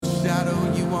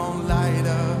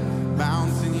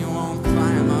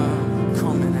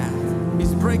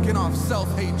of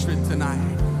self-hatred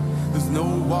tonight. There's no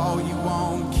wall you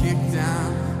won't kick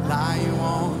down, lie you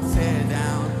won't tear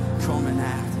down, coming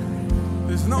after me.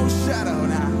 There's no shadow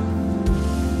now.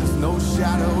 There's no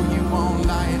shadow you won't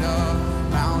light up,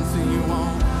 mountain you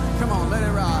won't. Come on, let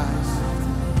it rise.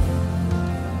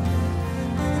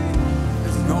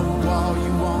 There's no wall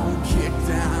you won't kick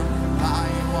down, lie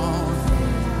you won't.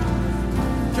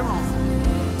 Come on,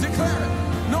 declare it.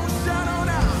 No shadow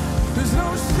now. There's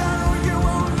no shadow you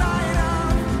won't light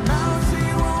up, mountain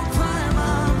you won't climb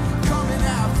up, coming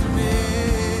after me.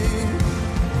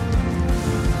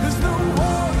 There's no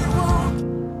wall you won't.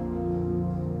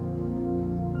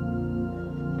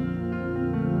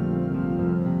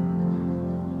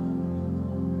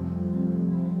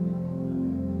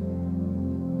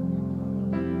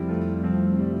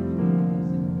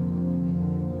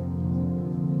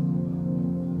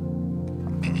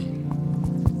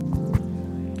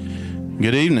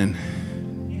 Good evening.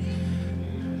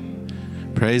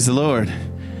 Praise the Lord.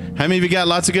 How many of you got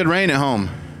lots of good rain at home?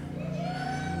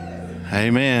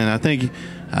 Amen. I think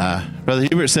Brother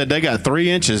Hubert said they got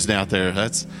 3 inches out there.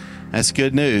 That's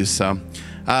good news. So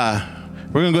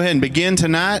we're going to go ahead and begin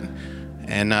tonight.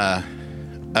 And I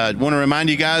want to remind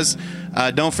you guys,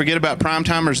 don't forget about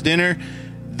Primetimers Dinner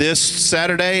this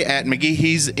Saturday at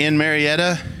McGeehee's in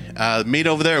Marietta. Meet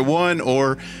over there at 1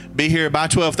 or be here by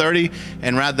 12:30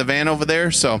 and ride the van over there.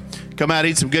 So come out,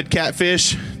 eat some good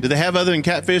catfish. Do they have other than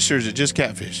catfish, or is it just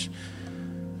catfish?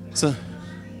 So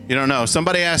you don't know.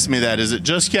 Somebody asked me that. Is it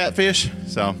just catfish?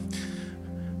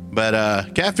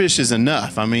 But catfish is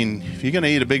enough. I mean, if you're going to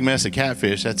eat a big mess of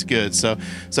catfish, that's good. So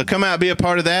come out, be a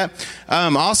part of that.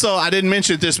 Also, I didn't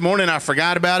mention it this morning. I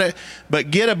forgot about it. But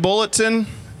get a bulletin,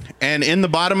 and in the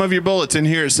bottom of your bulletin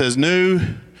here, it says new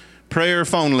prayer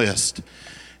phone list.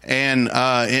 And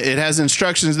it has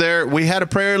instructions there. We had a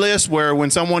prayer list where when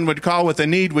someone would call with a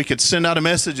need, we could send out a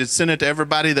message and send it to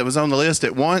everybody that was on the list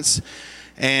at once.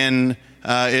 And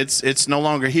it's no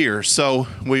longer here. So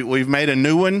we've made a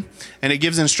new one, and it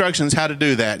gives instructions how to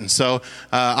do that. And so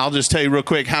I'll just tell you real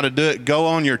quick how to do it. Go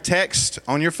on your text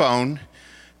on your phone,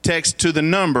 text to the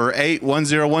number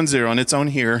 81010, and it's on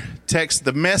here. Text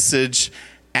the message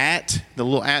at the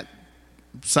little at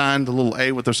sign, the little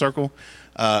A with the circle,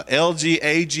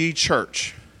 LGAG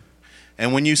Church.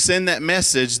 And when you send that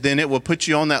message, then it will put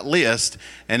you on that list.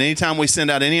 And anytime we send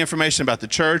out any information about the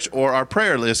church or our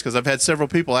prayer list, because I've had several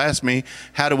people ask me,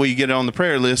 how do we get on the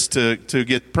prayer list to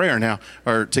get prayer now,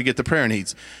 or to get the prayer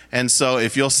needs? And so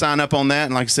if you'll sign up on that,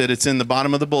 and like I said, it's in the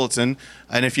bottom of the bulletin.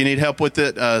 And if you need help with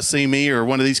it, see me or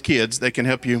one of these kids. They can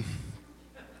help you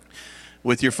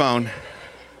with your phone.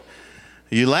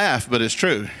 You laugh, but it's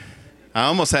true. I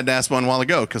almost had to ask one a while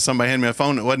ago because somebody handed me a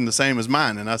phone that wasn't the same as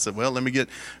mine. And I said, well, let me get,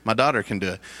 my daughter can do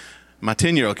it. My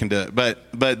 10-year-old can do it.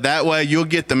 But that way you'll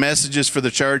get the messages for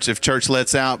the church if church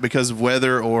lets out because of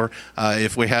weather, or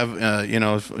if we have,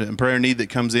 a prayer need that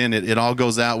comes in, it all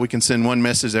goes out. We can send one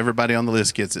message. Everybody on the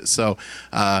list gets it. So,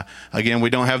 again, we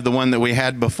don't have the one that we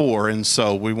had before. And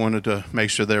so we wanted to make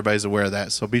sure that everybody's aware of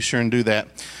that. So be sure and do that.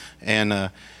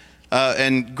 And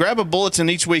grab a bulletin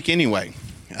each week anyway.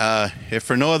 If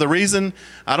for no other reason,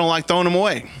 I don't like throwing them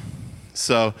away.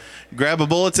 So grab a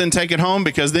bulletin, take it home,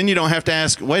 because then you don't have to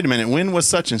ask, wait a minute, when was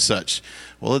such and such?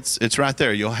 Well, it's right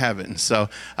there. You'll have it. And so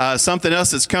something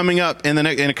else that's coming up in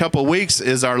a couple of weeks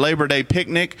is our Labor Day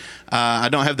picnic. I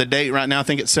don't have the date right now. I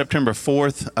think it's September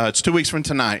 4th. It's 2 weeks from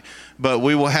tonight. But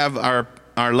we will have our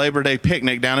Labor Day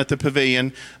picnic down at the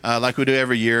pavilion like we do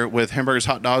every year with hamburgers,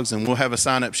 hot dogs, and we'll have a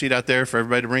sign-up sheet out there for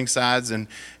everybody to bring sides and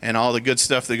all the good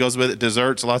stuff that goes with it.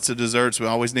 Desserts, lots of desserts. We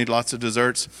always need lots of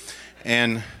desserts,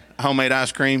 and homemade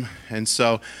ice cream. And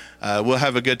so we'll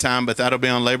have a good time, but that'll be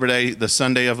on Labor Day, the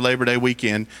Sunday of Labor Day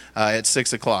weekend at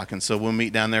 6 o'clock, and so we'll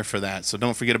meet down there for that. So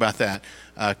don't forget about that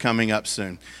coming up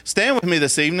soon. Stand with me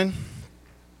this evening.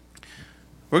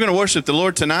 We're going to worship the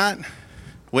Lord tonight.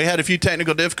 We had a few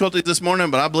technical difficulties this morning,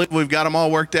 but I believe we've got them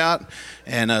all worked out.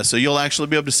 And so you'll actually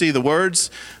be able to see the words,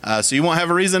 so you won't have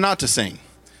a reason not to sing.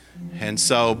 And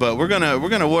so, but we're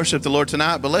gonna worship the Lord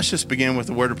tonight. But let's just begin with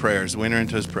a word of prayer as we enter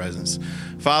into His presence.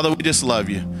 Father, we just love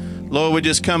you. Lord, we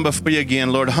just come before you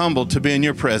again, Lord, humbled to be in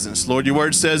your presence. Lord, your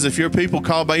word says if your people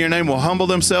called by your name will humble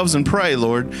themselves and pray,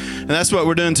 Lord. And that's what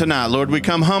we're doing tonight, Lord. We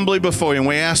come humbly before you and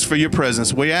we ask for your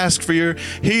presence. We ask for your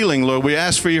healing, Lord. We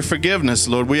ask for your forgiveness,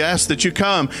 Lord. We ask that you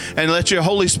come and let your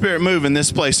Holy Spirit move in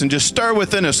this place and just stir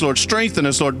within us, Lord. Strengthen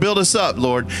us, Lord. Build us up,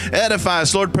 Lord. Edify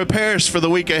us, Lord. Prepare us for the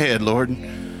week ahead, Lord.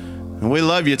 And we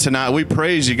love you tonight. We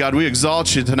praise you, God. We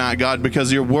exalt you tonight, God,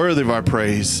 because you're worthy of our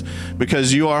praise,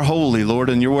 because you are holy,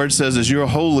 Lord. And your word says, as you're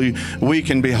holy, we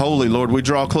can be holy, Lord. We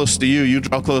draw close to you. You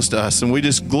draw close to us. And we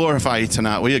just glorify you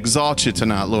tonight. We exalt you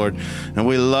tonight, Lord. And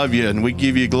we love you, and we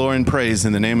give you glory and praise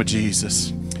in the name of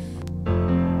Jesus.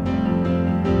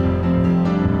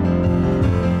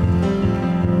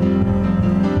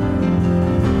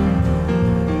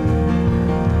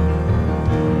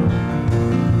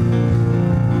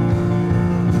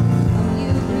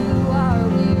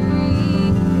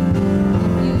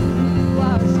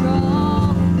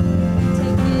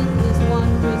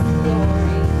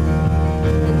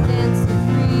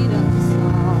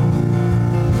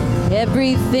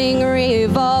 Everything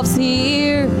revolves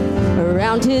here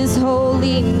around his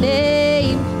holy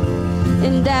name.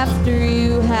 And after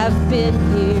you have been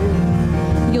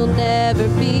here, you'll never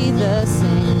be the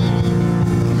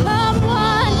same. Come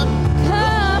on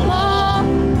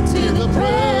to the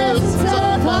presence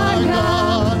of our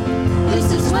God.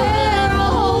 This is where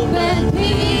all hope and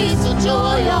peace and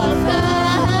joy are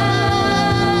found.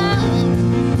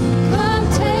 Come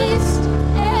taste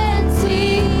and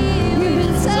see, you've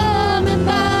been summoned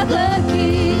by the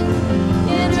King.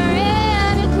 Enter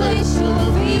in a place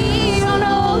you'll be on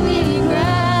holy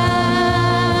ground.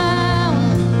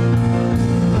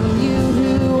 From you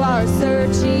who are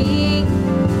searching,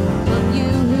 from you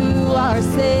who are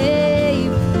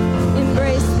saved,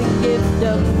 embrace the gift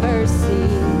of mercy,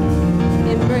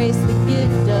 embrace the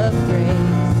gift of grace.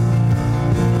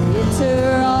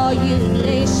 Enter all you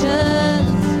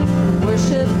nations,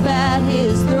 worship at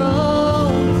his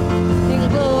throne, and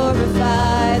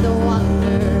glorify the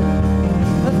wonder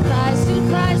of Christ and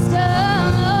Christ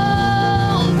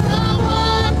alone. Come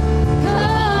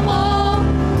on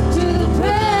to the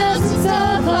presence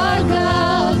of our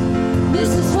God. This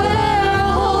is where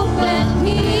our hope and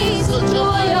peace and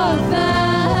joy are found.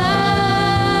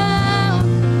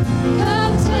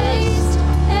 Come taste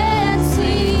and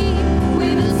see,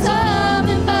 we've been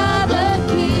summoned by the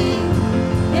King.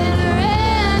 Enter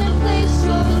in a place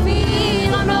you'll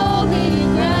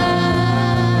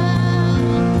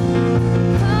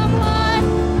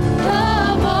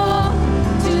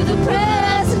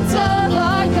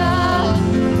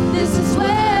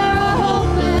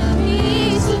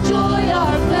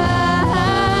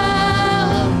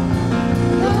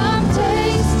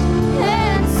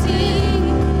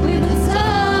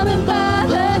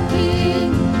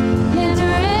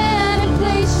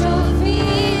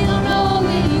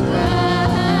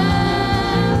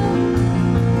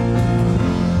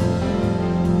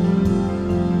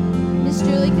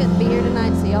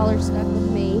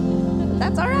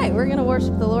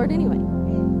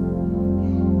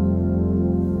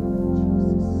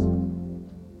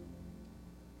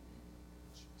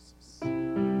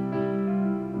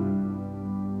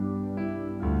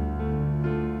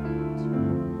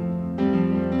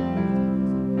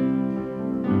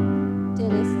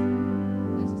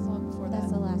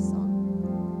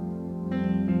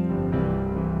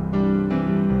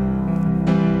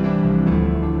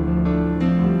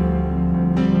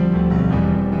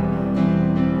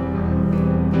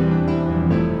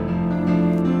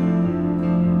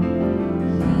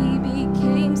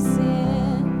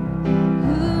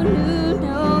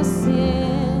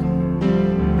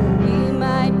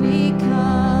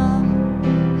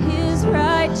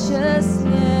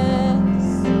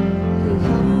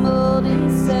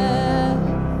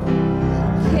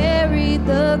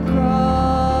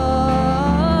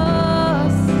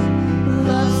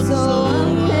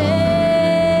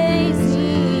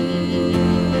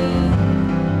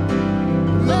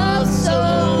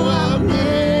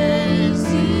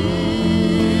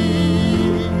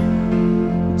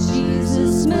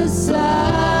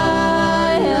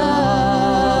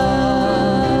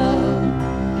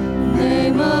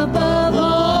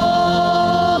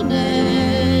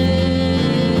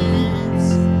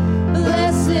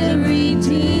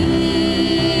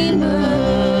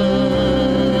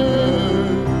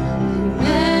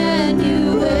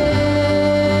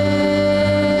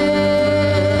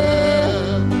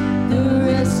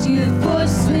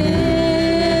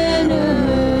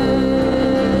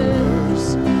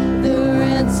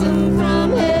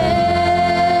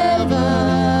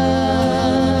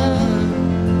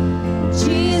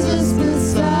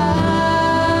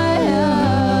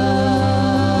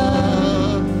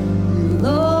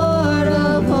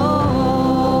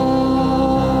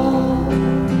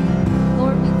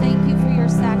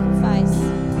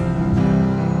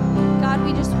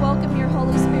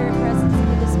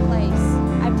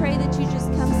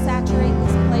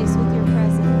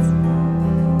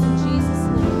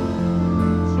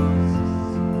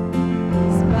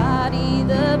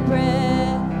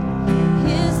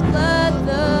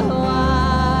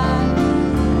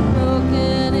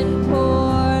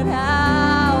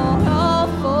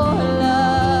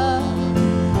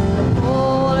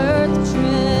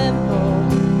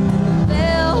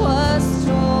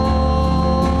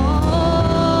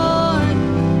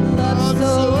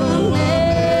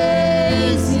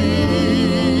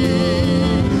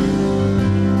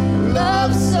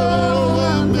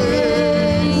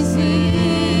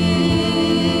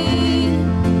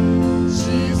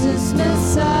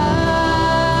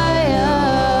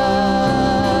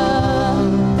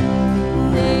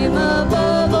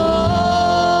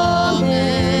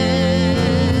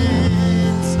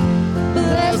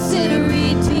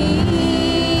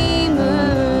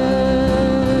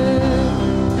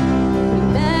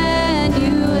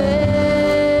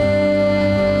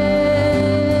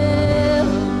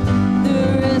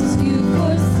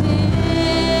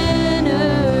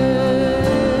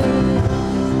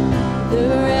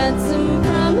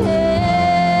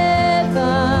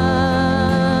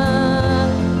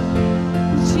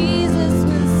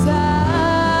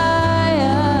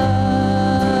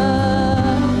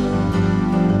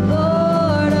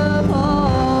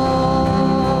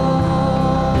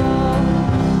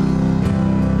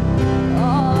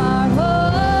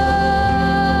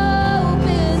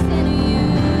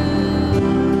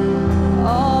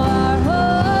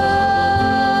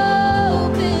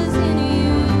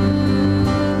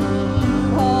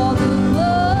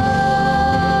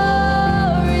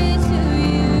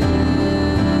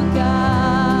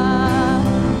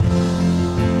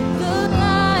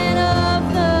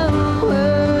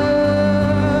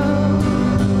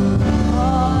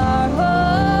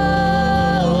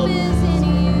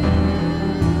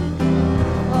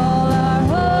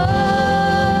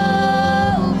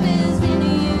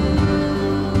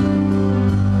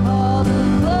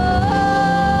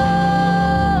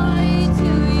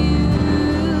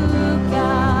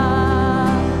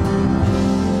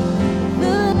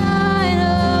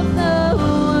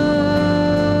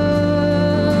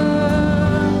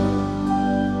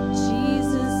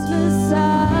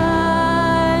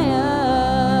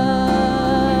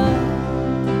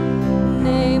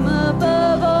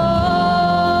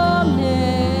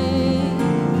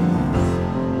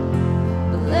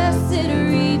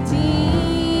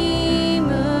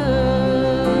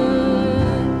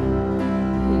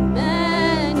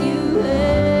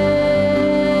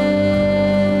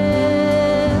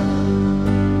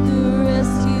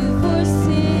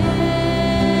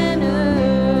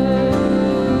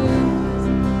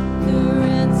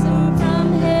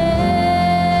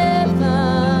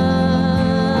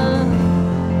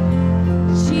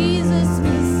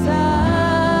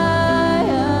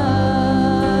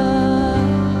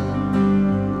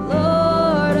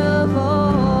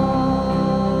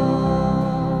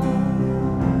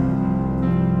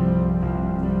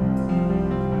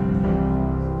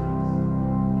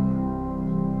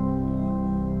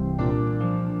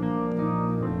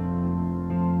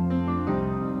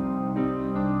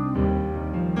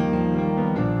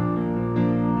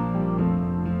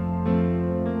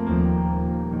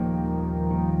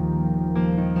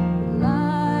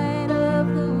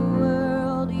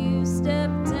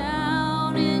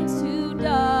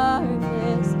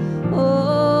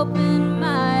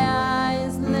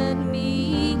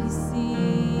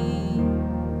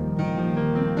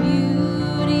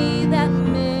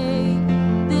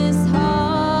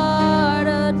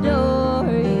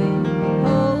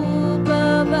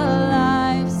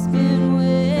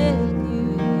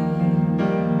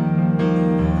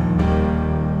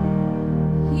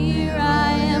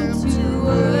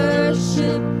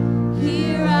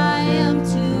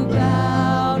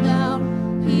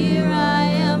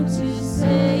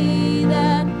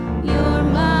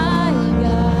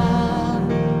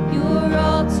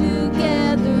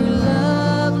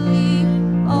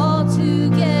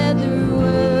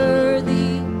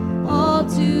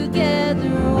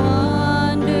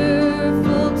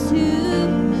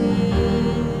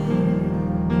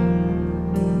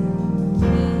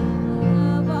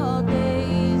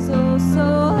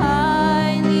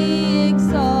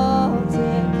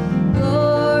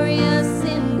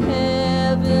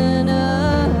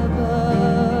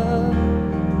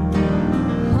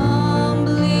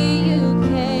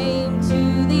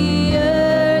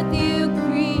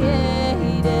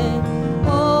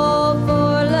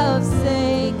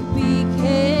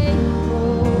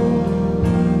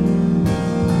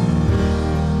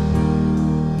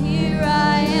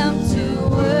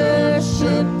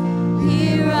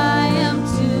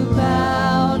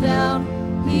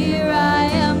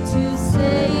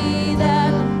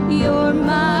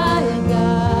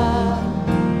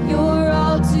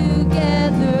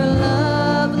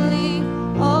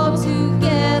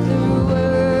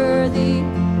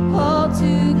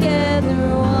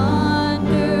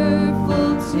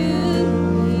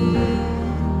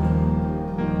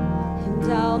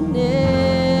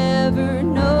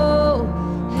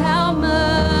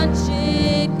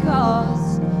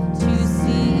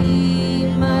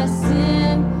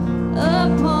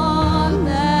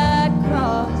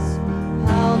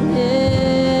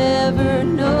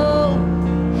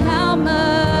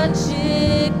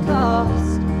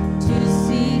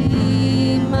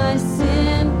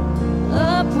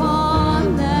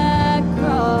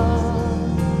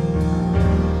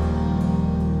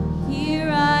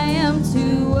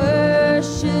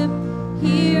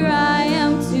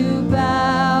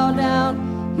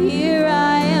Here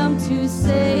I am to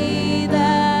say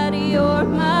that you're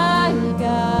my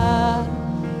God.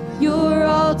 You're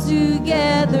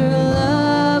altogether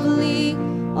lovely,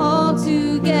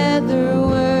 altogether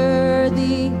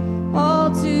worthy,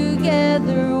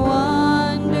 altogether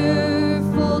wonderful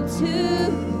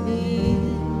to me.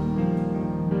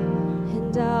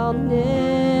 And I'll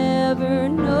never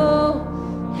know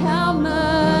how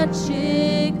much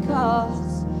it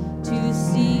costs to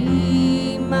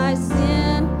see my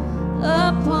sin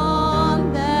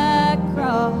upon that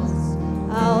cross.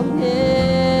 I'll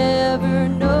never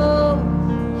know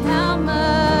how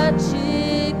much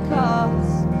it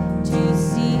costs to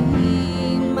see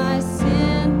my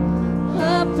sin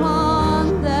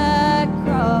upon that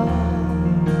cross.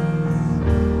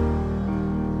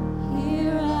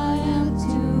 Here I am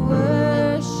to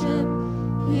worship,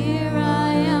 here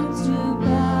I am to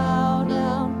bow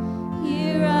down,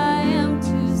 here I am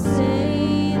to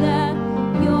say that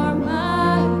you're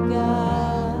my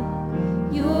God.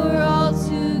 You're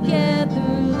altogether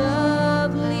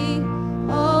lovely,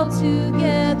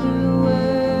 altogether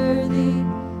worthy,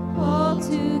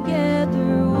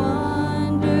 altogether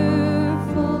wonderful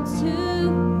to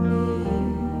me.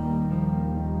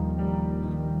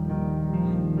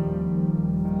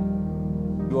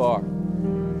 You are.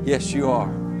 Yes, you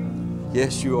are.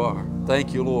 Yes, you are.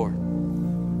 Thank you, Lord.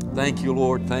 Thank you,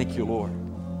 Lord. Thank you, Lord.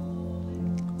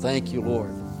 Thank you,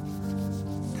 Lord.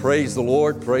 Praise the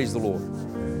Lord. Praise the Lord.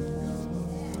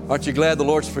 Aren't you glad the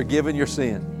Lord's forgiven your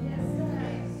sin?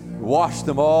 Washed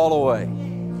them all away.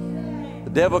 The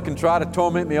devil can try to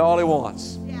torment me all he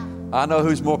wants. I know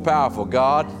who's more powerful,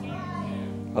 God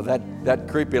or that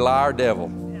creepy liar devil.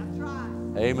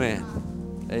 Amen.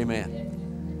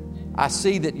 Amen. I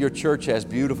see that your church has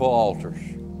beautiful altars.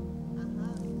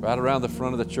 Right around the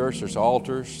front of the church, there's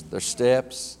altars, there's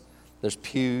steps, there's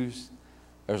pews.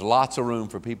 There's lots of room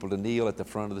for people to kneel at the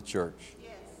front of the church.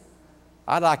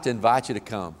 I'd like to invite you to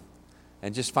come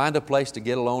and just find a place to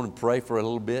get alone and pray for a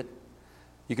little bit.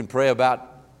 You can pray about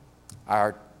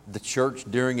the church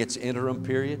during its interim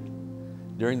period.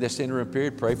 During this interim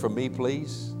period, pray for me,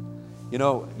 please. You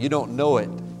know, you don't know it,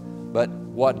 but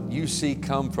what you see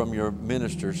come from your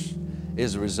ministers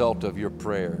is a result of your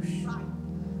prayers.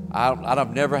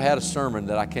 I've never had a sermon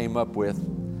that I came up with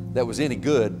that was any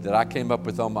good that I came up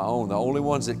with on my own. The only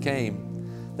ones that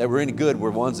came that were any good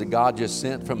were ones that God just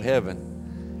sent from heaven.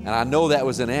 And I know that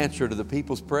was an answer to the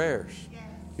people's prayers.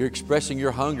 You're expressing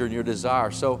your hunger and your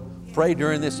desire. So pray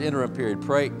during this interim period.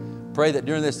 Pray that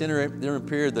during this interim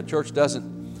period the church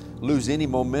doesn't lose any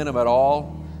momentum at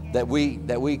all. That we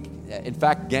in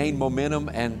fact gain momentum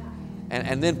and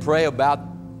then pray about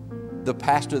the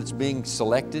pastor that's being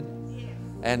selected.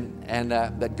 And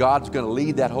that God's going to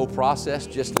lead that whole process.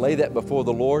 Just lay that before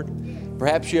the Lord.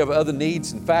 Perhaps you have other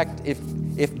needs. In fact,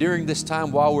 if during this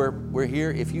time while we're here,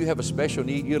 if you have a special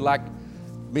need, you'd like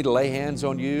me to lay hands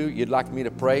on you, you'd like me to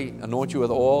pray, anoint you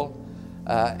with oil,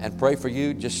 and pray for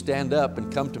you, just stand up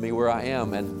and come to me where I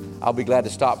am, and I'll be glad to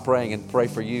stop praying and pray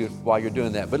for you while you're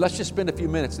doing that. But let's just spend a few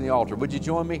minutes in the altar. Would you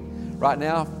join me right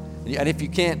now? And if you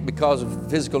can't because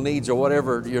of physical needs or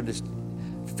whatever, you're just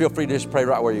feel free to just pray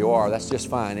right where you are. That's just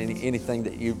fine. Anything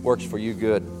that works for you,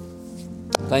 good.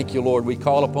 Thank you, Lord. We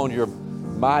call upon your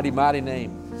mighty, mighty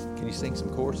name. Can you sing some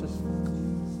choruses?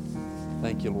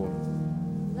 Thank you, Lord.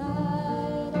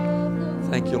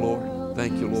 Thank you, Lord.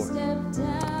 Thank you, Lord.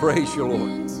 Praise you,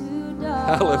 Lord.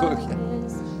 Hallelujah.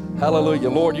 Hallelujah.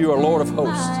 Lord, you are Lord of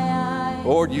hosts.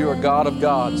 Lord, you are God of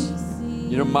gods.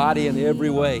 You're mighty in every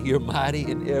way. You're mighty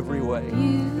in every way.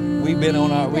 We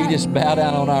just bow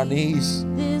down on our knees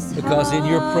because in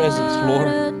your presence,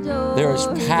 Lord, there is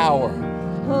power,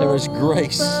 there is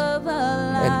grace,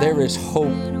 and there is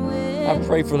hope. I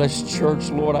pray for this church,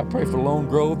 Lord. I pray for Lone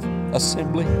Grove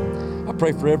Assembly. I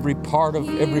pray for every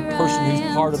person who's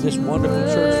part of this wonderful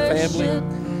church family.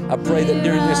 I pray that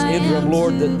during this interim,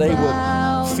 Lord, that they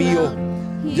will feel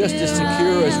just as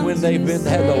secure as when they've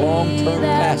had the long-term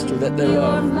pastor that they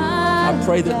love. I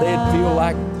pray that they'd feel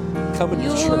like coming to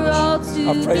church.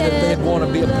 I pray that they'd want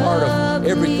to be a part of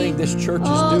everything this church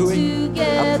is doing.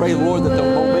 I pray, Lord, that the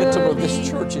momentum of this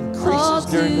church increases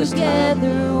during this time,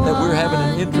 that we're having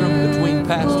an interim between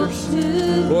pastors.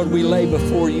 Lord, we lay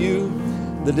before you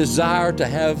the desire to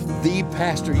have the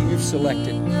pastor you've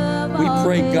selected. We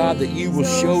pray, God, that you will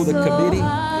show the committee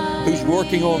who's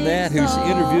working on that, who's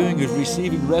interviewing, who's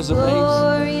receiving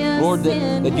resumes. Lord,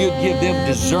 that you'd give them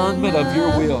discernment of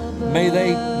your will. May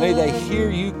they hear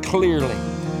you clearly,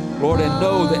 Lord, and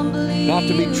know that not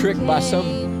to be tricked by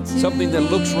something that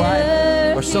looks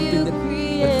right or something that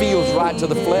that feels right to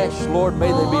the flesh. Lord,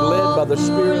 may they be led by the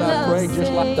Spirit, I pray,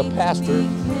 just like the pastor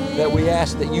that we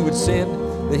asked that you would send,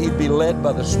 that he'd be led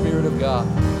by the Spirit of God.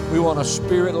 We want a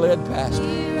Spirit-led pastor.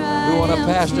 We want a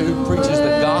pastor who preaches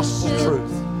the gospel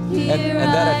truth. And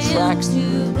that attracts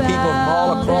people from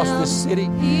all across this city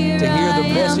to hear the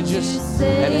messages.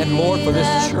 And Lord, for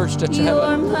this church to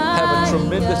have a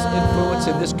tremendous influence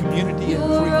in this community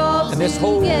and this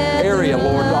whole area,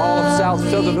 Lord, all of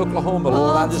southern Oklahoma,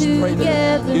 Lord, I just pray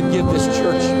that you'd give this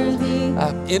church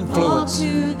influence.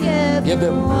 Give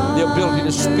them the ability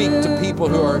to speak to people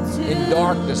who are in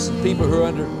darkness, people who are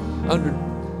under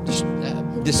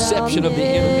deception of the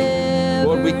enemy.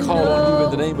 Lord, we call on you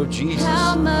in the name of Jesus.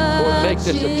 Lord, make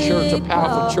this a church, a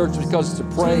powerful church, because it's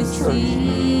a praying church.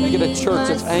 Make it a church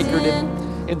that's anchored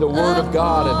in the Word of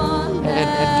God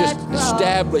and just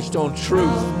established on truth.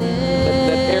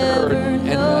 That error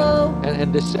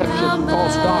and deception,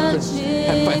 false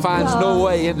doctrine finds no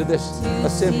way into this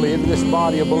assembly, into this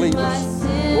body of believers.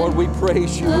 Lord, we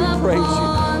praise you. We praise you.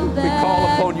 We call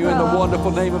upon you in the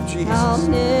wonderful name of Jesus.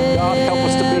 God, help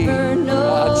us to be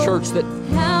a church that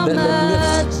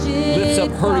lifts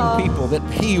up hurting people, that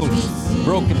heals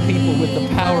broken people with the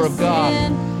power of God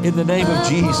in the name of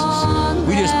Jesus.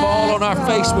 We just fall on our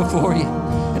face before you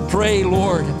and pray,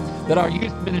 Lord, that our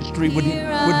youth ministry would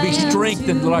be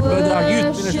strengthened, that our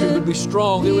youth ministry would be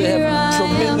strong, that we have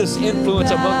tremendous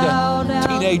influence among the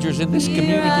teenagers in this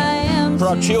community. For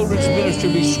our children's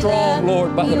ministry be strong,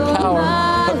 Lord, by the power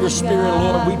of your Spirit,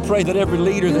 Lord. We pray that every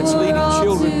leader that's leading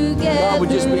children, God, would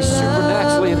just be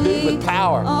supernaturally endued with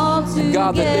power. And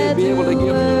God, that they'd be able to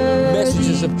give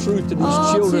messages of truth to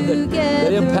these children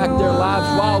that impact their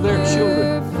lives while they're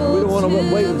children. We don't want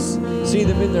to wait and see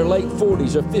them in their late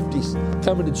 40s or 50s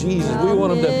coming to Jesus. We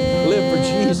want them to live for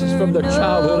Jesus from their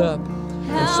childhood up.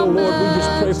 And so, Lord, we just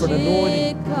pray for an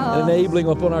anointing and enabling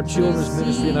upon our children's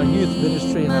ministry and our youth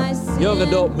ministry and our young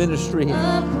adult ministry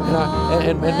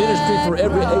and ministry for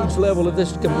every age level of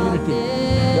this community.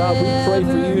 God, we pray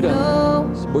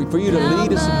for you to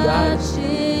lead us and guide us.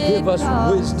 Give us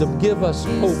wisdom. Give us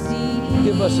hope.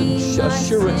 Give us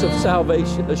assurance of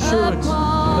salvation, assurance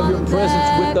of your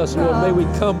presence with us, Lord. May we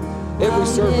come every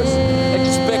service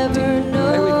expecting.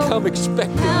 May we come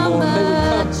expecting, Lord. May we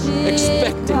come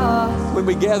expecting when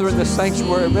we gather in the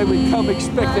sanctuary. May we come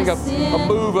expecting a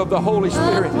move of the Holy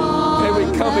Spirit. May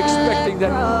we come expecting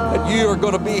that you are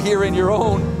going to be here in your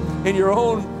own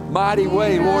mighty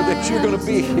way, Lord, that you're going to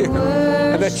be here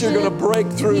and that you're going to break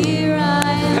through.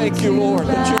 Thank you, Lord,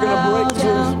 that you're going to break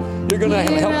through. You're going to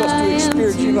help us to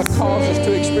experience, you're going to cause us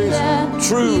to experience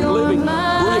true and living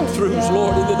breakthroughs,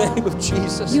 Lord, in the name of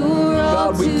Jesus.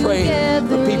 God, we pray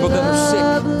for people that are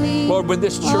sick. Lord, when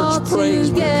this church prays,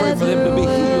 we pray for them to be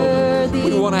healed.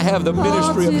 We want to have the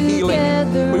ministry of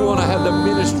healing. We want to have the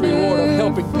ministry, Lord, of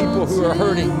helping people who are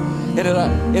hurting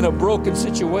in a broken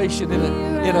situation, in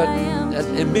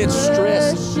immense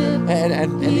stress,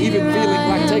 and even feeling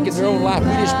like taking their own life.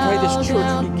 We just pray this church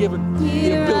will be given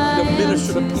the ability to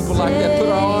minister to people like that, put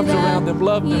our arms around them,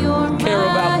 love them, care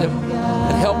about them,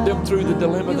 and help them through the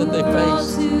dilemma that they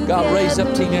face. God, raise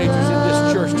up teenagers in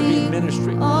this church to be in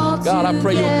ministry. God, I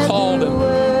pray you'll call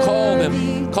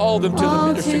them to the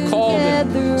ministry, call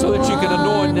them so that you can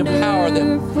anoint and empower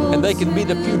them, and they can be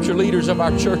the future leaders of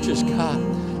our churches,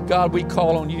 God, we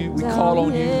call on you. We call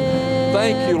on you.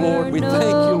 Thank you, Lord. We thank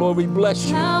you, Lord. We bless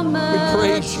you. We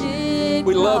praise you.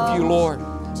 We love you, Lord.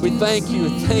 We thank you.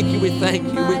 Thank you. We thank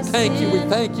you. We thank you. We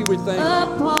thank you. We thank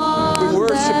you. We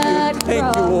worship you.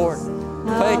 Thank you, Lord.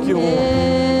 Thank you,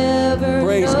 Lord.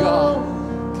 Praise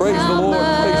God. Praise the Lord.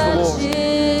 Praise the Lord.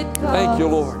 Thank you,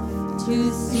 Lord.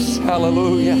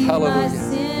 Hallelujah.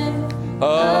 Hallelujah.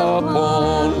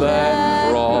 Upon that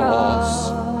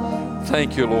cross.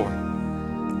 Thank you, Lord.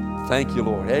 Thank you,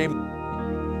 Lord. Amen.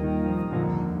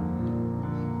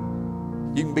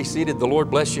 You can be seated. The Lord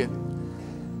bless you.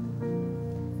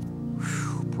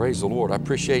 Whew, praise the Lord. I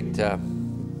appreciate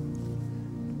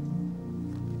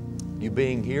you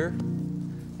being here.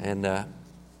 And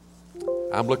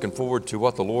I'm looking forward to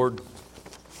what the Lord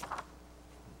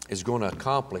is going to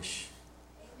accomplish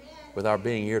with our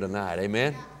being here tonight.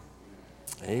 Amen?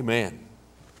 Amen.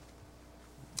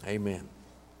 Amen.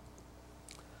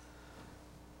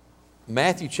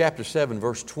 Matthew chapter 7,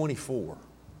 verse 24.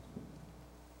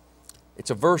 It's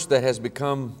a verse that has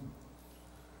become,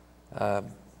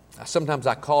 sometimes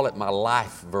I call it my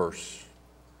life verse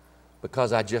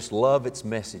because I just love its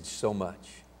message so much.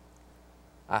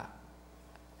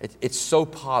 It's so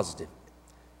positive.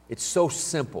 It's so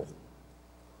simple.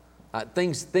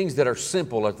 Things that are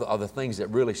simple are the things that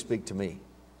really speak to me.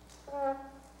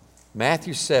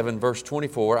 Matthew 7, verse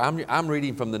 24. I'm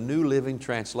reading from the New Living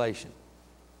Translation.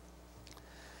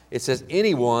 It says,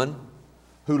 anyone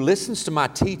who listens to my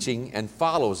teaching and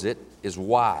follows it is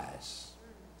wise,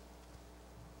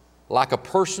 like a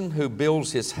person who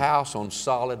builds his house on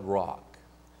solid rock.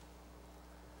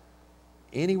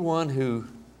 Anyone who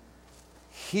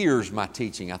hears my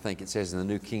teaching, I think it says in the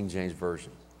New King James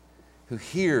Version, who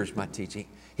hears my teaching.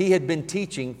 He had been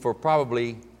teaching for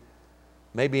probably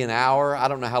maybe an hour. I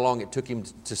don't know how long it took him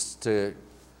to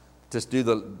do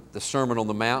the Sermon on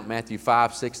the Mount, Matthew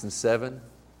 5, 6, and 7.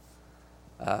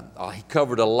 He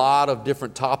covered a lot of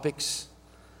different topics.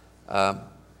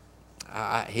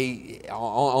 He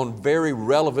on very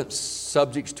relevant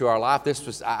subjects to our life.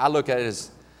 I look at it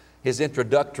as his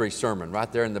introductory sermon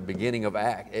right there in the beginning of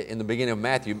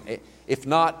Matthew. If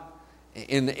not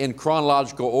in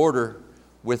chronological order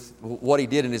with what he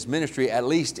did in his ministry, at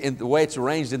least in the way it's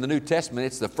arranged in the New Testament,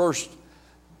 it's the first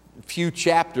few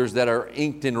chapters that are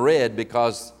inked in red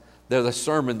because they're the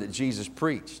sermon that Jesus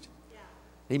preached.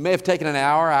 He may have taken an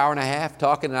hour and a half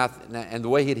talking, and the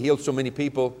way he'd healed so many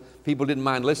people didn't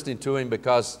mind listening to him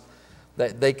because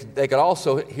they could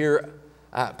also hear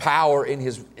power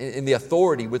in the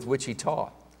authority with which he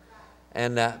taught.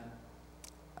 And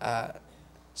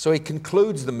so he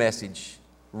concludes the message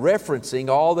referencing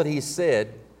all that he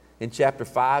said in chapter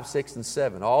 5, 6, and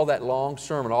 7. All that long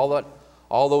sermon,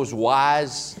 all those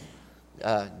wise,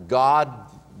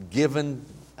 God-given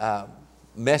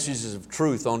messages of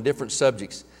truth on different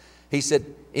subjects. He said,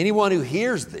 anyone who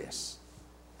hears this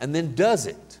and then does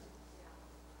it,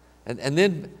 and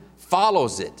then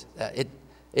follows it,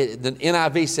 the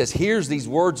NIV says, hears these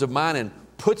words of mine and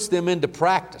puts them into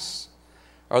practice.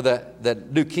 Or the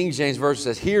New King James Version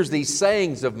says, hears these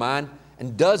sayings of mine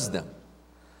and does them.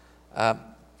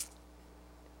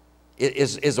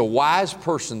 Is a wise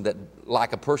person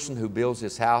like a person who builds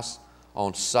his house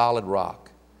on solid rock.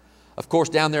 Of course,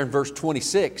 down there in verse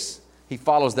 26, he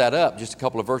follows that up just a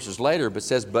couple of verses later, but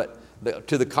says,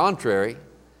 to the contrary,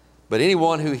 but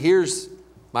anyone who hears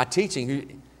my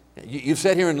teaching, you've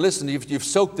sat here and listened, you've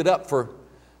soaked it up for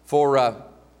the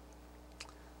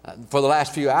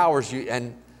last few hours,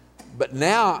 but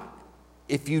now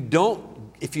if you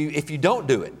don't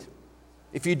do it,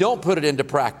 if you don't put it into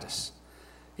practice,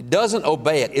 it doesn't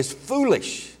obey it, it's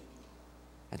foolish.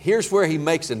 And here's where he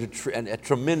makes a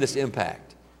tremendous impact.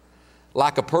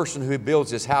 Like a person who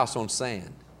builds his house on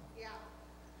sand. Yeah.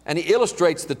 And he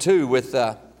illustrates the two with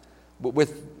a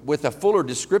fuller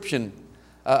description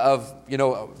of,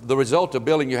 the result of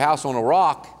building your house on a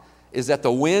rock is that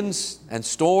the winds and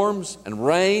storms and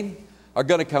rain are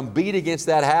going to come beat against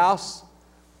that house,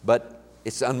 but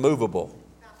it's unmovable.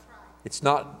 That's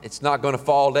right. It's not going to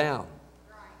fall down.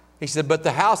 Right. He said, but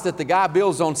the house that the guy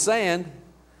builds on sand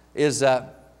is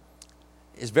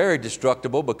very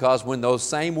destructible, because when those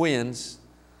same winds,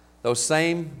 those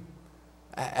same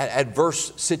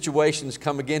adverse situations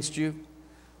come against you,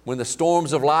 when the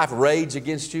storms of life rage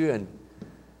against you and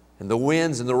the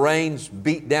winds and the rains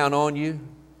beat down on you,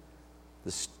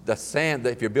 the sand,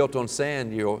 if you're built on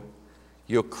sand,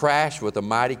 you'll crash with a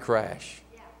mighty crash.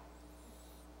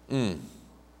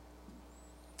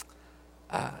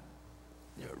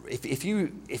 If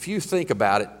you think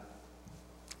about it,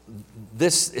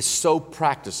 this is so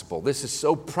practicable. This is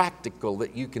so practical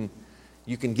that you can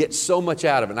get so much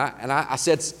out of it. And I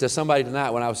said to somebody tonight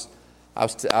when I was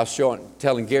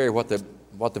telling Gary what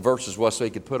the verses was so he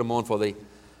could put them on for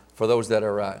those that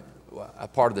are a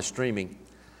part of the streaming.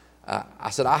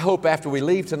 I said, I hope after we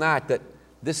leave tonight that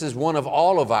this is one of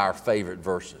all of our favorite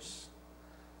verses.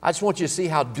 I just want you to see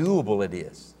how doable it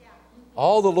is.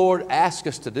 All the Lord asks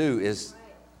us to do is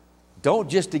don't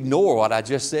just ignore what I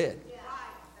just said.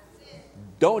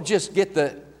 Don't just get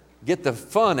the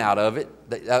fun out of it,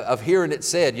 of hearing it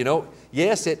said,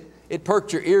 Yes, it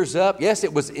perked your ears up. Yes,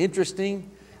 it was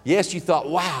interesting. Yes, you thought,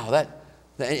 wow,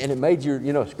 and it made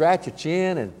you, scratch your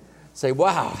chin and say,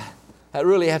 wow, that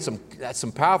really had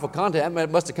some powerful content.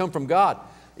 That must have come from God.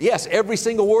 Yes, every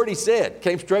single word he said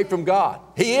came straight from God.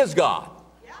 He is God.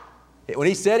 Yeah. When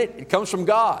he said it, it comes from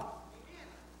God.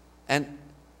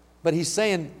 But he's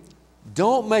saying,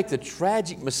 don't make the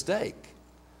tragic mistake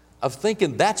of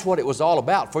thinking that's what it was all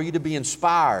about, for you to be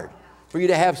inspired, for you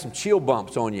to have some chill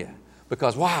bumps on you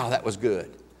because, wow, that was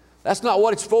good. That's not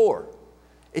what it's for.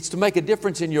 It's to make a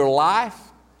difference in your life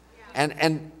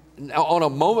and on a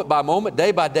moment-by-moment,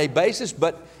 day-by-day basis,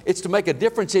 but it's to make a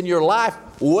difference in your life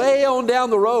way on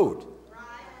down the road.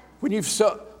 When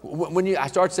I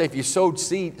start to say, if you sown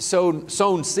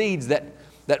seeds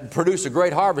that produce a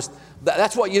great harvest,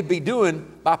 that's what you'd be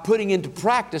doing by putting into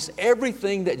practice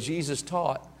everything that Jesus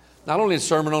taught. Not only in the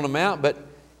Sermon on the Mount, but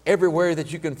everywhere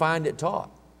that you can find it taught.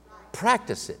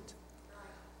 Practice it.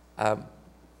 I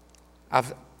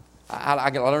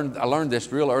learned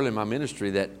this real early in my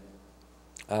ministry that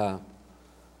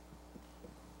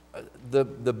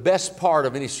the best part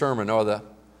of any sermon, or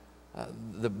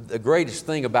the greatest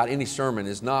thing about any sermon,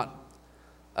 is not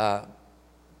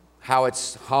how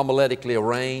it's homiletically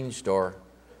arranged or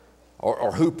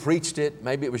who preached it.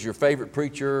 Maybe it was your favorite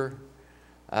preacher,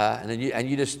 and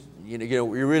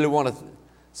you really want to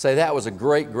say that was a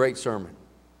great sermon.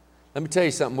 Let me tell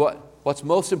you something. What's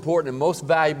most important and most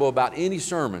valuable about any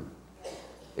sermon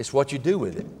is what you do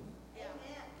with it.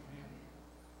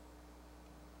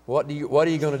 What are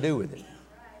you going to do with it?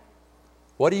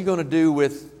 What are you going to do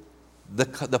with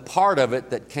the part of it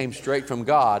that came straight from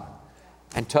God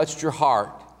and touched your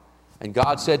heart, and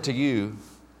God said to you,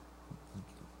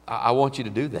 I want you to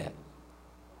do that.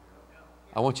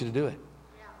 I want you to do it.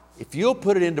 If you'll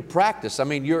put it into practice, I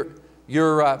mean, your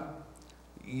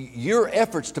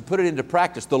efforts to put it into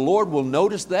practice, the Lord will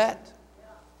notice that.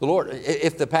 The Lord,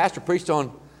 if the pastor preached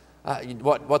on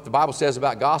what the Bible says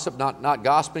about gossip, not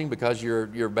gossiping, because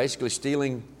you're basically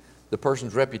stealing the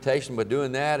person's reputation by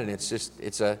doing that, and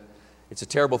it's a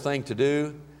terrible thing to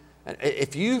do. And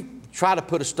if you try to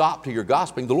put a stop to your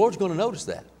gossiping, the Lord's going to notice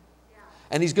that.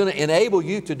 And He's going to enable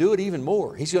you to do it even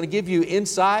more. He's going to give you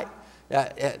insight.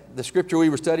 The scripture we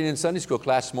were studying in Sunday school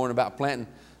class this morning about planting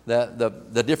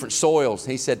the different soils.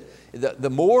 He said, the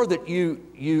more that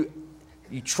you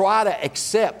try to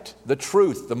accept the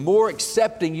truth, the more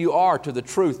accepting you are to the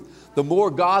truth, the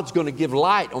more God's going to give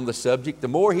light on the subject, the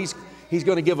more He's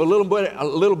going to give a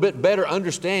little bit better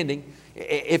understanding.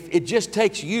 If it just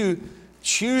takes you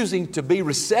choosing to be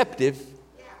receptive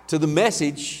to the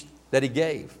message that He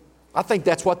gave. I think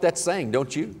that's what that's saying,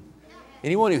 don't you?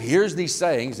 Anyone who hears these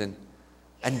sayings and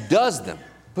does them,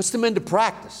 puts them into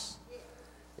practice,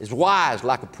 is wise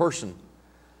like a person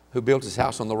who built his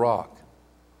house on the rock.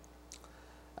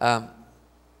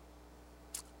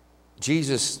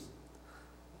 Jesus,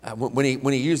 when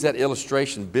he used that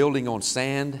illustration, building on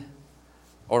sand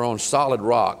or on solid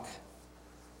rock,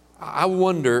 I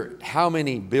wonder how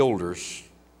many builders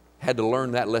had to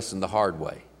learn that lesson the hard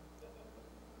way.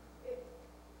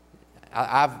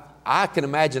 I can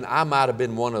imagine I might have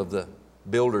been one of the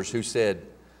builders who said,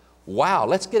 wow,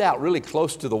 let's get out really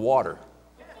close to the water.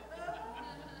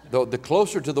 The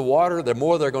closer to the water, the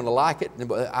more they're going to like it.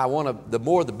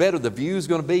 The better the view is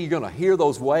going to be. You're going to hear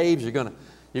those waves. You're going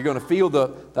to feel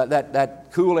that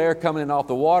cool air coming in off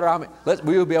the water. I mean,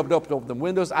 we'll be able to open the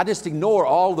windows. I just ignore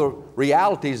all the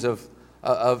realities of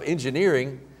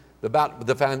engineering about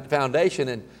the foundation.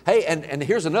 And hey, and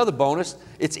here's another bonus.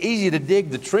 It's easy to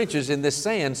dig the trenches in this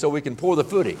sand so we can pour the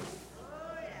footing.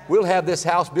 We'll have this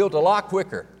house built a lot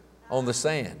quicker on the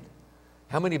sand.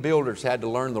 How many builders had to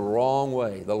learn the wrong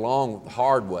way, the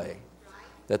hard way,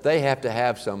 that they have to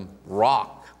have some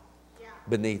rock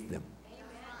beneath them?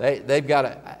 They've got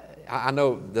to. I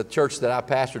know the church that I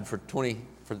pastored for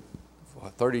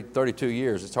 32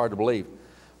 years. It's hard to believe,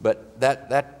 but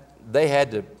they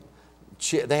had to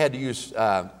use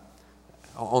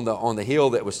on the hill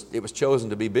that it was chosen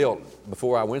to be built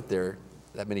before I went there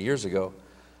that many years ago.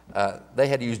 They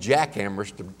had to use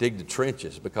jackhammers to dig the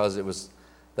trenches because it was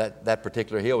that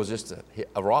particular hill was just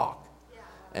a rock.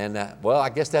 And well, I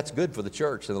guess that's good for the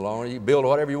church in the long run. You build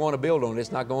whatever you want to build on it.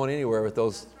 It's not going anywhere with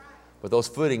those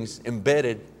footings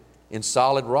embedded in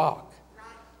solid rock.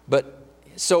 But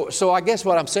so I guess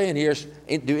what I'm saying here is,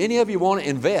 do any of you want to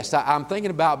invest? I'm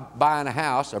thinking about buying a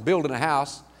house or building a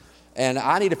house, and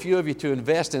I need a few of you to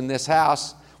invest in this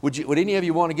house. Would any of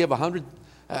you want to give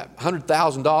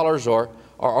 $100,000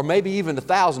 or maybe even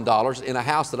 $1,000 in a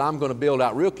house that I'm going to build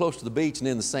out real close to the beach and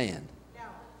in the sand?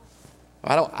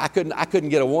 No. I couldn't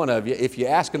get a one of you. If you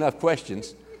ask enough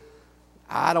questions,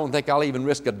 I don't think I'll even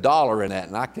risk $1 in that,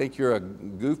 and I think you're a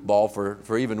goofball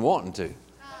for even wanting to.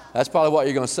 That's probably what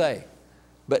you're going to say.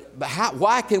 But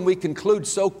why can we conclude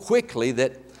so quickly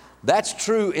that that's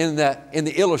true in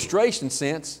the illustration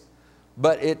sense,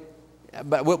 but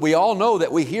we all know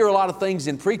that we hear a lot of things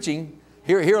in preaching,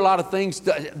 hear a lot of things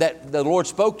that the Lord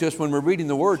spoke to us when we're reading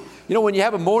the Word. You know, when you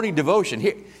have a morning devotion,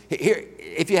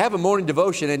 if you have a morning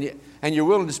devotion and you're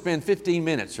willing to spend 15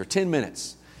 minutes or 10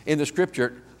 minutes in the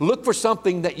Scripture, look for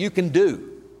something that you can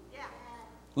do.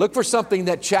 Look for something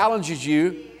that challenges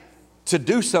you to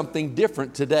do something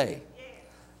different today.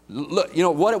 Look, you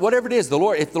know, whatever it is,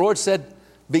 if the Lord said,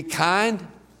 be kind,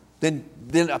 then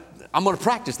I'm going to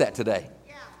practice that today.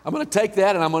 I'm going to take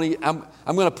that and I'm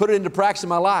going to put it into practice in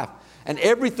my life. And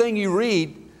everything you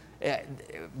read,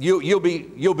 you'll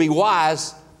be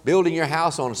wise building your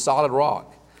house on a solid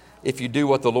rock if you do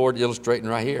what the Lord illustrating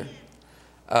right here.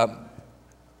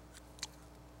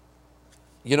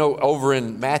 You know, over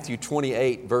in Matthew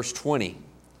 28, verse 20,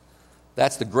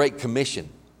 that's the Great Commission.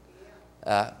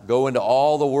 Go into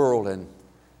all the world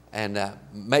and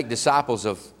make disciples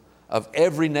of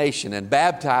every nation and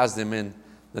baptize them in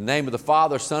the name of the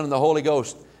Father, Son, and the Holy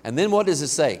Ghost. And then what does it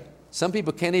say? Some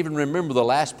people can't even remember the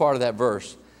last part of that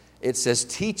verse. It says,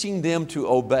 teaching them to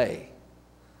obey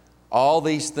all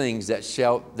these things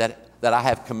that I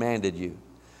have commanded you.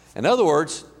 In other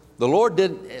words, the Lord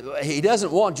He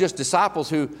doesn't want just disciples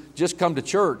who just come to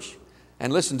church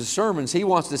and listen to sermons. He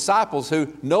wants disciples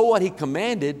who know what He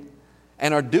commanded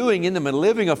and are doing in them and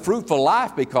living a fruitful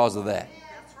life because of that.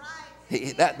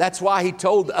 That's why He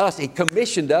told us, He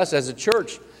commissioned us as a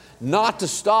church not to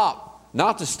stop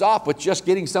with just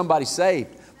getting somebody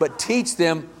saved, but teach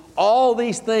them all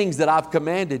these things that I've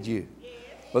commanded you.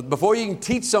 But before you can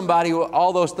teach somebody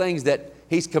all those things that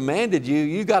He's commanded you,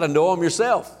 you got to know them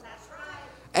yourself.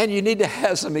 And you need to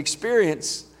have some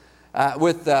experience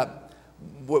with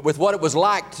what it was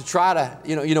like to try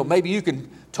to, maybe you can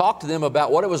talk to them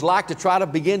about what it was like to try to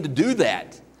begin to do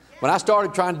that. When I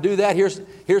started trying to do that,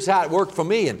 here's how it worked for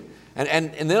me.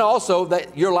 And then also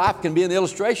that your life can be an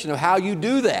illustration of how you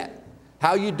do that,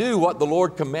 how you do what the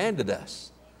Lord commanded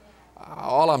us.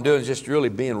 All I'm doing is just really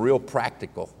being real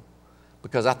practical,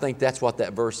 because I think that's what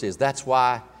that verse is. That's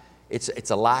why it's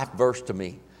a life verse to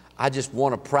me. I just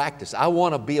want to practice. I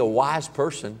want to be a wise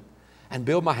person and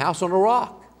build my house on a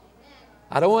rock.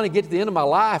 I don't want to get to the end of my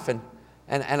life and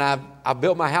I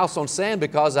built my house on sand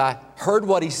because I heard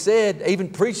what He said, even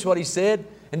preached what He said,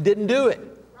 and didn't do it.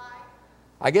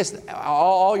 I guess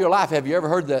all your life, have you ever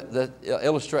heard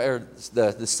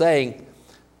the saying,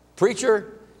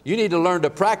 preacher, you need to learn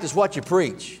to practice what you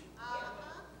preach?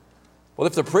 Well,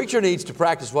 if the preacher needs to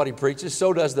practice what he preaches,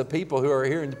 so does the people who are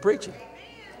hearing the preaching.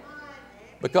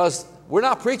 Because we're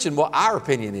not preaching what our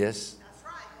opinion is.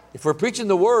 If we're preaching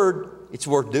the Word, it's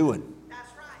worth doing.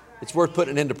 It's worth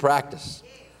putting into practice.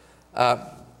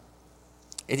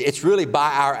 It's really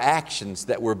by our actions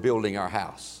that we're building our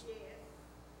house.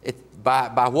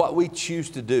 By what we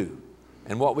choose to do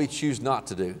and what we choose not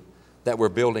to do, that we're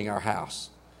building our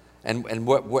house. And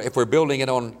if we're building it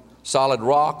on solid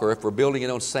rock or if we're building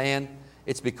it on sand,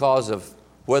 it's because of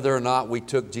whether or not we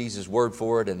took Jesus' word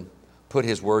for it and put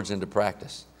His words into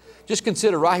practice. Just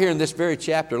consider right here in this very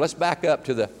chapter, let's back up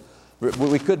to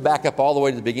we could back up all the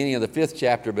way to the beginning of the 5th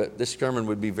chapter, but this sermon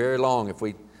would be very long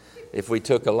if we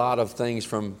took a lot of things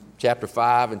from chapter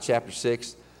 5 and chapter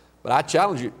 6. But I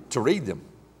challenge you to read them.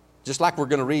 Just like we're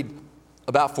going to read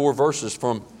about 4 verses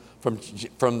from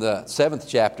the 7th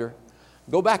chapter.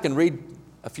 Go back and read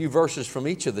a few verses from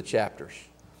each of the chapters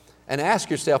and ask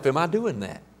yourself, am I doing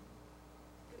that?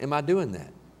 Am I doing that?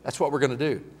 That's what we're going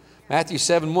to do. Matthew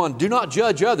 7:1, do not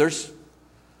judge others,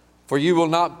 for you will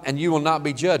not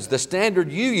be judged. The standard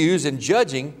you use in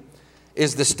judging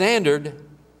is the standard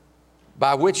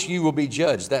by which you will be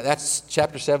judged. That's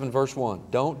chapter 7, verse 1.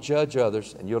 Don't judge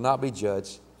others, and you'll not be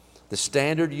judged. The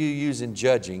standard you use in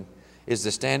judging is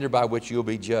the standard by which you'll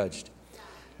be judged.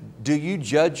 Do you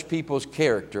judge people's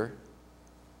character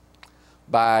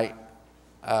by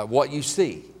what you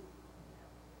see?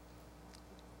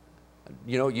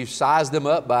 You size them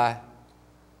up by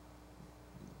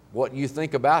what you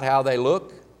think about how they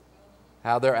look,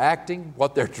 how they're acting,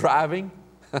 what they're driving.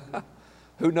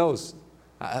 Who knows?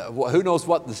 Who knows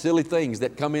what the silly things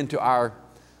that come into our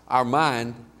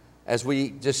mind as we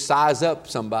just size up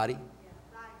somebody,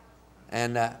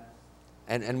 and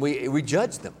we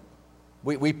judge them.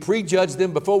 We prejudge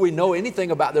them before we know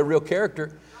anything about their real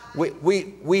character.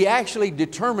 We actually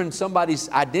determine somebody's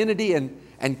identity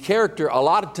and character a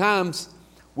lot of times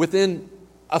within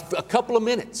a couple of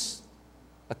minutes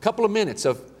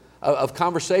of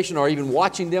conversation, or even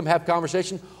watching them have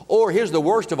conversation, or here's the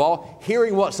worst of all,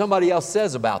 hearing what somebody else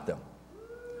says about them.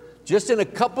 Just in a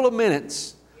couple of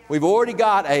minutes, we've already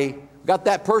got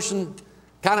that person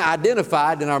kind of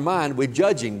identified in our mind. We're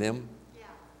judging them,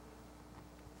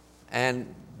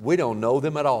 and we don't know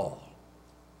them at all.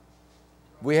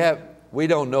 We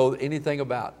don't know anything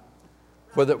about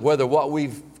whether what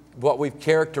we've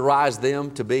characterized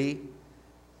them to be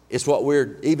is what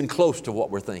we're even close to what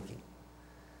we're thinking.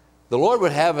 The Lord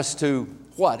would have us to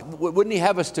what? Wouldn't He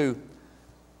have us to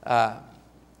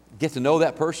get to know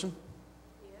that person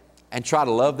and try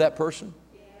to love that person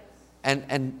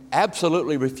and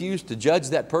absolutely refuse to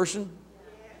judge that person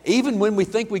even when we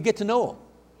think we get to know them?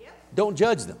 Don't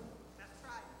judge them.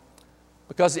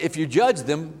 Because if you judge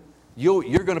them,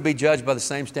 you're going to be judged by the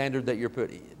same standard that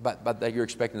that you're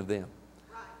expecting of them.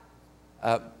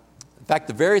 In fact,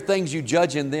 the very things you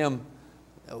judge in them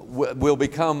will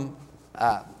become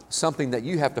something that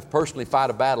you have to personally fight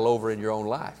a battle over in your own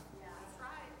life.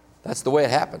 That's the way it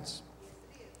happens.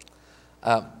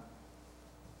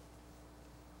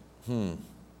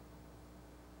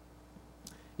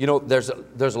 You know, there's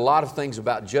a lot of things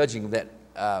about judging that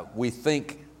we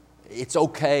think it's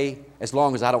okay as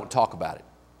long as I don't talk about it.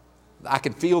 I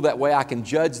can feel that way. I can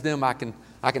judge them. I can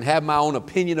have my own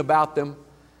opinion about them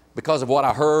because of what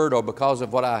I heard or because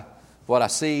of what I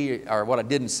see or what I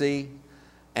didn't see.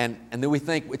 And then we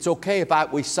think it's okay if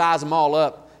we size them all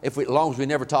up as long as we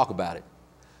never talk about it.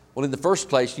 Well, in the first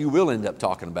place, you will end up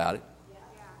talking about it,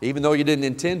 even though you didn't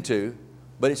intend to,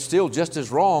 but it's still just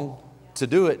as wrong to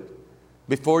do it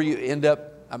before you end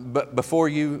up,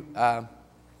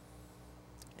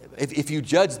 if you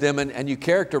judge them and you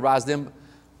characterize them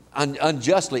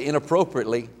unjustly,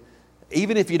 inappropriately,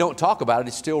 even if you don't talk about it,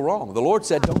 it's still wrong. The Lord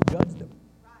said, don't judge them.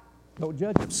 Don't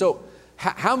judge them. So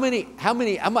how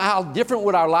different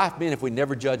would our life be if we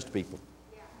never judged people?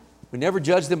 We never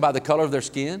judged them by the color of their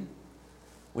skin.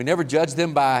 We never judged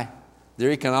them by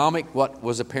their what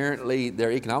was apparently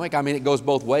their economic. I mean, it goes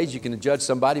both ways. You can judge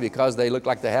somebody because they look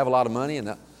like they have a lot of money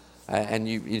and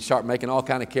you start making all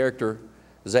kind of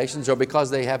characterizations, or because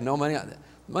they have no money.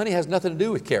 Money has nothing to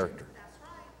do with character.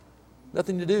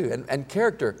 Nothing to do. And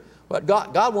character, but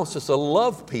God wants us to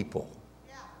love people.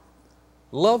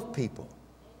 Love people.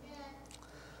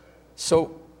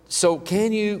 So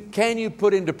can you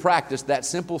put into practice that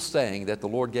simple saying that the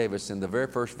Lord gave us in the very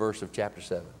first verse of chapter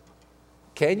 7?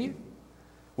 Can you?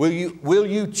 Will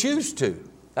you choose to?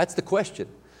 That's the question.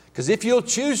 Because if you'll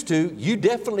choose to, you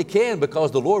definitely can,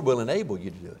 because the Lord will enable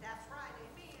you to do it. That's right.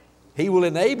 Amen. He will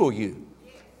enable you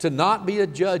to not be a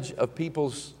judge of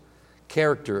people's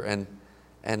character and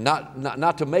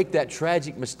not to make that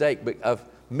tragic mistake of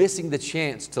missing the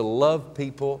chance to love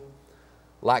people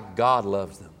like God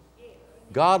loves them.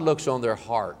 God looks on their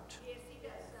heart. Yes, He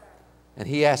does, sir. And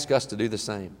He asks us to do the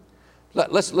same.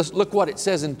 Let's look what it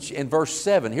says in verse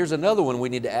 7. Here's another one we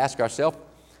need to ask ourselves.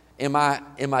 Am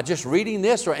I just reading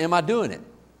this, or am I doing it?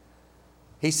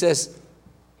 He says,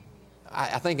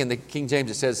 I think in the King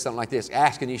James it says something like this: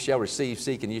 ask and ye shall receive,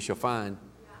 seek and ye shall find,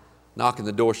 knock and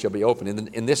the door shall be opened.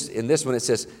 In this one it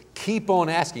says, keep on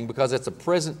asking, because it's a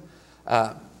present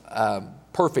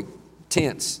perfect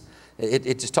tense.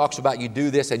 It just talks about you do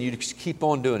this and you just keep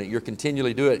on doing it. You're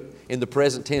continually doing it. In the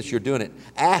present tense, you're doing it.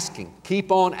 Asking.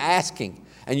 Keep on asking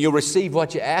and you'll receive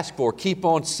what you ask for. Keep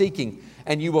on seeking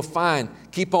and you will find.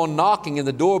 Keep on knocking and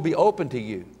the door will be open to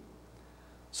you.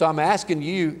 So I'm asking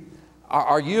you,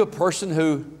 are you a person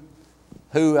who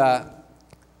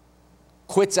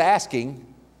quits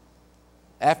asking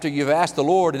after you've asked the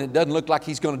Lord and it doesn't look like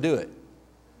He's going to do it?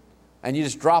 And you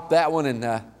just drop that one and...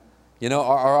 or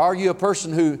are you a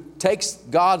person who takes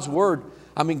God's word?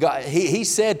 I mean, God, he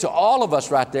said to all of us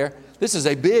right there, this is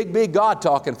a big, big God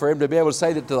talking for Him to be able to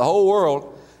say that to the whole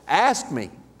world. Ask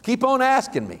me. Keep on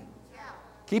asking me.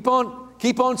 Keep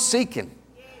on seeking.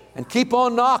 And keep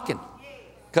on knocking.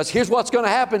 Because here's what's going to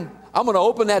happen. I'm going to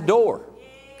open that door.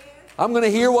 I'm going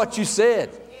to hear what you said.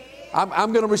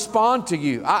 I'm going to respond to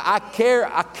you. I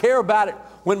care about it.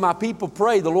 When my people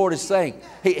pray, the Lord is saying,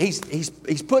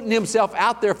 He's putting Himself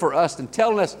out there for us and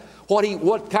telling us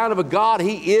what kind of a God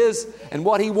He is and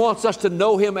what He wants us to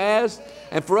know Him as,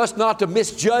 and for us not to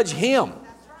misjudge Him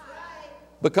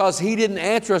because He didn't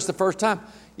answer us the first time.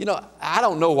 I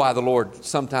don't know why the Lord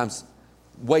sometimes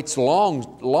waits a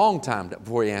long time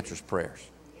before He answers prayers.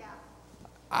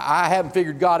 I haven't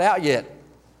figured God out yet.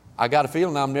 I got a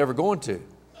feeling I'm never going to.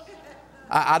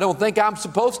 I don't think I'm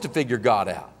supposed to figure God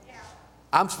out.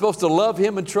 I'm supposed to love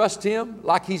Him and trust Him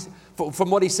like from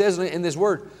what He says in this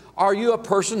word. Are you a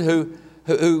person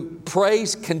who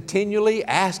prays continually,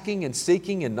 asking and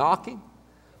seeking and knocking?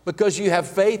 Because you have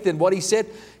faith in what He said.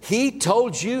 He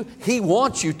told you He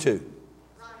wants you to.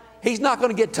 He's not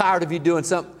going to get tired of you doing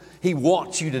something He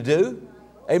wants you to do.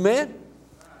 Amen?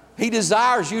 He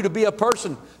desires you to be a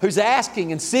person who's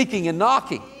asking and seeking and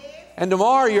knocking. And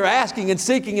tomorrow you're asking and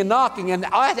seeking and knocking and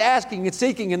asking and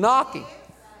seeking and knocking.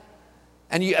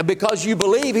 And because you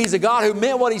believe He's a God who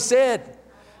meant what He said.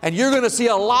 And you're going to see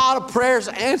a lot of prayers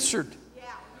answered.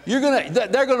 There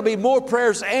are going to be more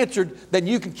prayers answered than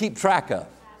you can keep track of.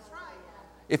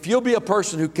 If you'll be a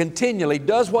person who continually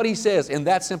does what He says in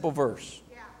that simple verse.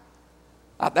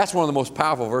 That's one of the most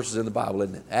powerful verses in the Bible,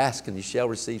 isn't it? Ask and you shall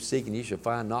receive, seek and you shall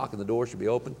find, knock and the door shall be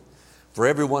open. For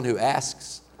everyone who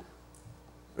asks,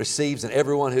 receives, and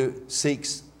everyone who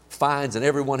seeks, finds, and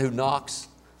everyone who knocks,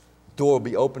 the door will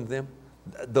be open to them.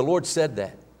 The Lord said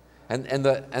that.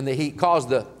 And He caused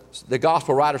the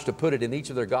gospel writers to put it in each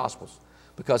of their gospels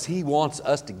because He wants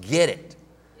us to get it.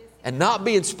 And not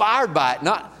be inspired by it,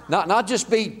 not just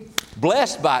be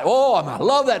blessed by it. Oh, I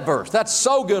love that verse. That's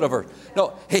so good a verse.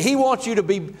 No, He wants you to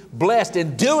be blessed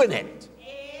in doing it.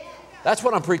 That's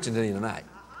what I'm preaching to you tonight.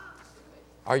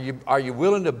 Are you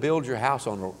willing to build your house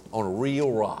on a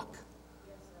real rock?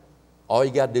 All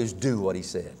you got to do is do what He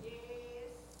said.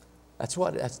 That's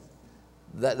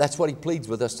what He pleads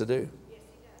with us to do.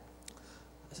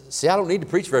 See, I don't need to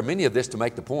preach very many of this to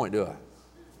make the point, do I?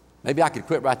 Maybe I could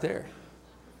quit right there.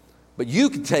 But you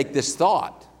can take this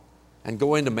thought and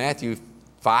go into Matthew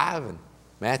 5 and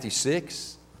Matthew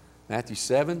 6, Matthew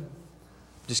 7.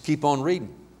 Just keep on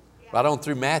reading. Right on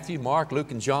through Matthew, Mark,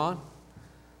 Luke, and John,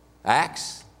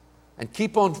 Acts. And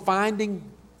keep on finding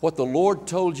what the Lord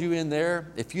told you in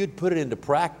there. If you'd put it into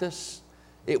practice,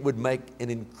 it would make an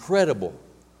incredible,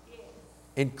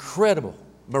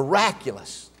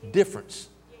 miraculous difference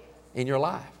in your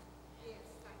life.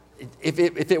 If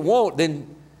it won't,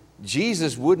 then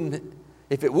Jesus wouldn't,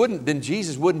 if it wouldn't, then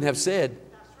Jesus wouldn't have said,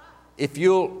 if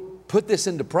you'll put this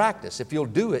into practice, if you'll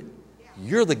do it,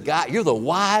 you're the guy, you're the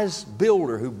wise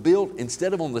builder who built,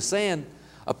 instead of on the sand,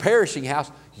 a perishing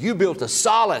house, you built a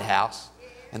solid house,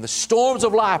 and the storms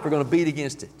of life are going to beat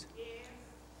against it.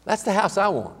 That's the house I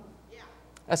want.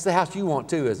 That's the house you want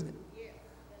too, isn't it?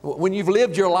 When you've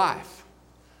lived your life,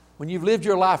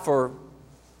 for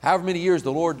however many years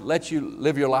the Lord lets you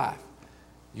live your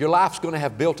life's going to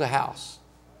have built a house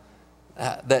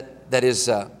that is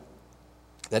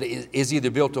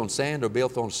either built on sand or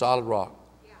built on solid rock.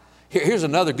 Here's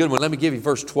another good one. Let me give you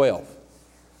verse 12.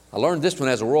 I learned this one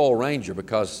as a Royal Ranger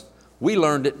because we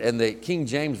learned it in the King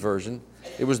James Version.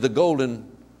 It was the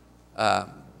golden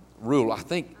rule. I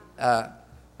think,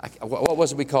 what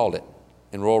was it we called it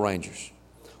in Royal Rangers?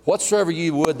 Whatsoever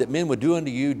you would that men would do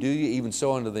unto you, do you even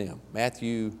so unto them.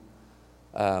 Matthew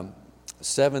 7:11,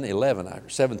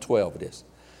 7:12 it is.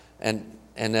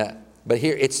 But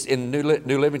here it's in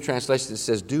New Living Translation. It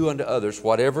says, do unto others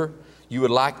whatever you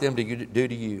would like them to do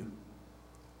to you.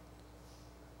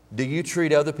 Do you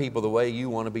treat other people the way you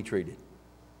want to be treated?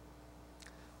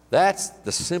 That's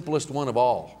the simplest one of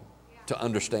all to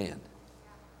understand.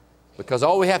 Because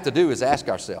all we have to do is ask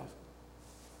ourselves,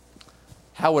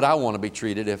 how would I want to be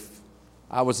treated if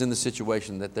I was in the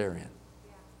situation that they're in?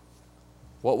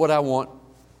 What would I want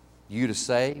you to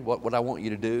say? What would I want you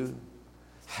to do?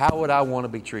 How would I want to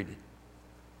be treated?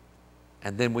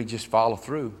 And then we just follow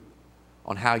through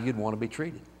on how you'd want to be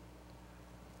treated.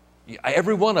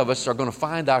 Every one of us are going to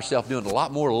find ourselves doing a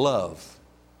lot more love,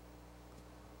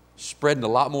 spreading a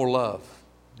lot more love,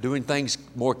 doing things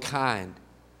more kind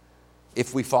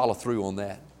if we follow through on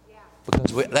that.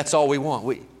 Because that's all we want.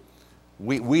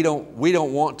 We don't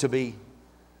want to be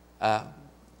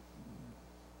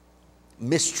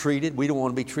mistreated. We don't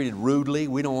want to be treated rudely.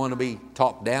 We don't want to be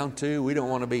talked down to. We don't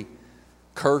want to be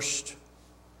cursed.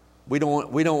 We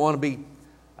don't want to be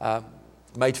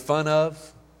made fun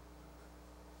of.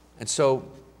 And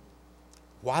so,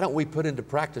 why don't we put into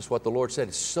practice what the Lord said?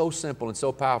 It's so simple and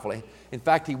so powerful. In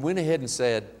fact, He went ahead and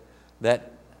said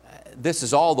that this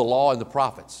is all the law and the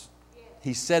prophets.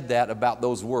 He said that about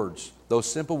those words,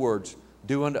 those simple words,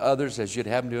 do unto others as you'd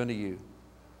have them do unto you.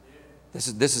 This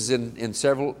is in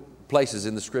several places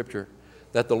in the Scripture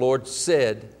that the Lord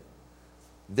said,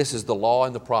 this is the law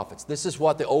and the prophets. This is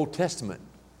what the Old Testament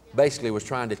basically was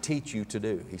trying to teach you to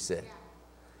do, He said.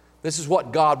 This is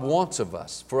what God wants of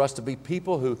us, for us to be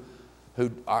people who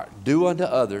do unto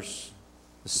others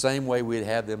the same way we'd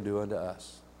have them do unto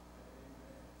us.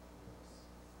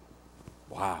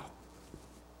 Wow.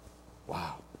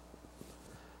 Wow.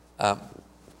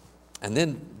 And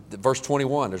then verse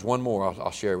 21, there's one more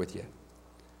I'll share with you.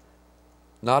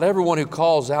 Not everyone who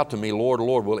calls out to me, Lord,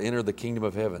 Lord, will enter the kingdom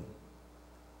of heaven.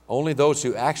 Only those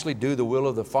who actually do the will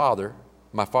of the Father,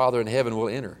 my Father in heaven, will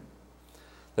enter.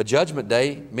 The judgment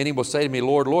day, many will say to me,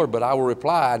 Lord, Lord, but I will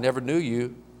reply, I never knew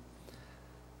you.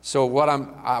 So what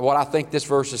I think this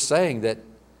verse is saying, that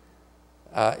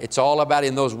it's all about,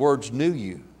 in those words, knew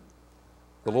you.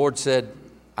 The Lord said,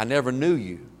 I never knew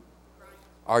you.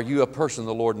 Are you a person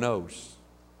the Lord knows?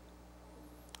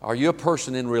 Are you a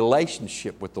person in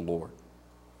relationship with the Lord?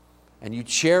 And you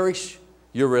cherish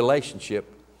your relationship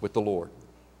with the Lord.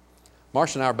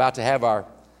 Marcia and I are about to have our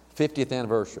 50th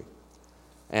anniversary.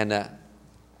 And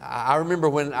I remember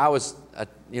when I was,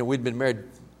 we'd been married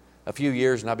a few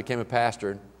years and I became a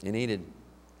pastor in Enid.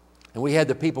 And we had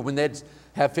the people, when they'd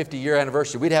have 50-year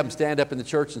anniversary, we'd have them stand up in the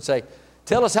church and say,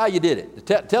 tell us how you did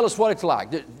it. Tell us what it's like.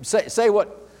 Say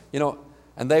what,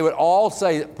 and they would all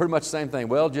say pretty much the same thing.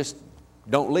 Well, just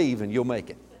don't leave and you'll make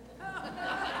it.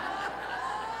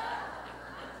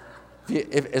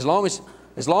 As long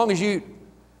as you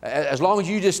As long as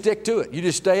you just stick to it, you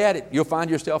just stay at it, you'll find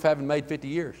yourself having made 50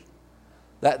 years.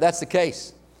 That's the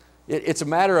case. It's a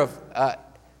matter of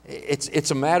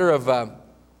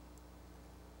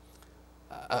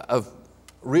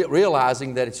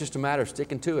realizing that it's just a matter of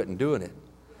sticking to it and doing it.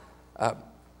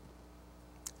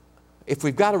 If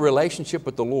we've got a relationship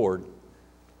with the Lord,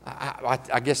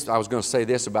 I guess I was going to say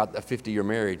this about a 50-year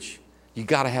marriage. You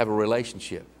got to have a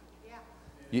relationship.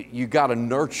 You got to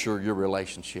nurture your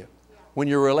relationship. When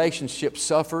your relationship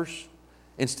suffers,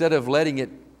 instead of letting it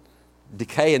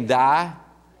decay and die,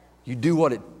 you do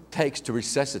what it takes to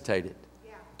resuscitate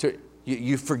it.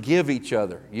 You forgive each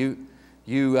other. You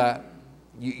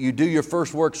do your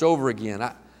first works over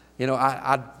again.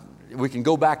 We can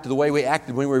go back to the way we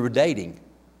acted when we were dating,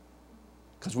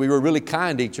 because we were really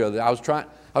kind to each other. I was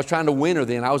trying to win her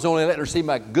then. I was only letting her see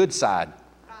my good side.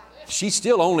 She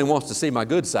still only wants to see my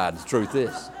good side, the truth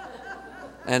is.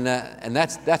 And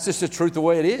that's just the truth the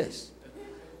way it is.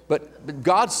 But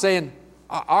God's saying,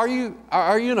 are you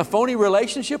in a phony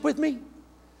relationship with me?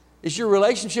 Is your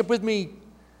relationship with me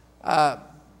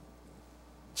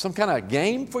some kind of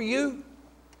game for you?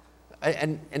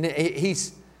 And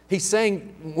he's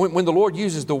saying, when the Lord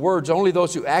uses the words, only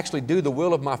those who actually do the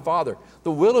will of my Father.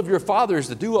 The will of your Father is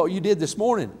to do what you did this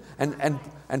morning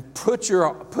and put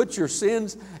your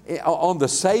sins on the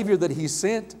Savior that He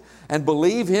sent, and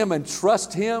believe Him and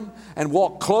trust Him and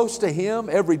walk close to Him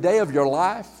every day of your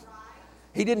life.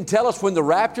 He didn't tell us when the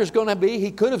rapture is going to be. He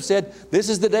could have said, this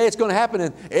is the day it's going to happen,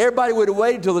 and everybody would have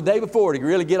waited until the day before to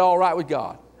really get all right with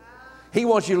God. He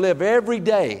wants you to live every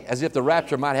day as if the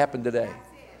rapture might happen today.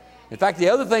 In fact, the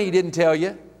other thing He didn't tell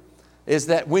you is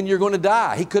that when you're going to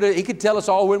die. He could tell us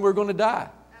all when we're going to die.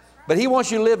 But He wants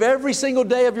you to live every single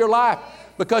day of your life,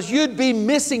 because you'd be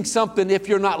missing something if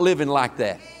you're not living like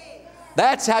that.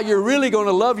 That's how you're really going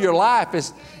to love your life,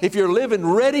 is if you're living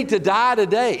ready to die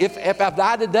today. If I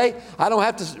die today, I don't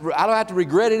have to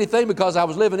regret anything, because I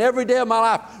was living every day of my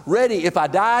life ready if I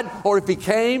died or if He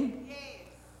came,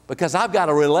 because I've got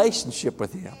a relationship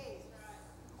with Him.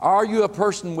 Are you a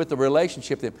person with a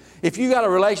relationship with Him? If you got a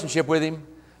relationship with Him,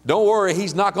 don't worry,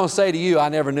 He's not going to say to you, I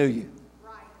never knew you.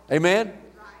 Amen?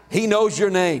 He knows your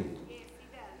name.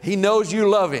 He knows you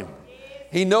love Him.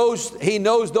 He knows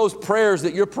those prayers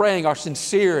that you're praying are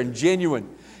sincere and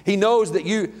genuine. He knows that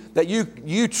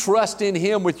you trust in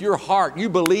Him with your heart. You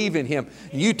believe in Him.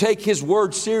 You take His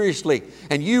word seriously.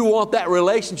 And you want that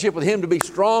relationship with Him to be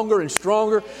stronger and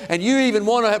stronger. And you even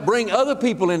want to bring other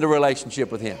people into relationship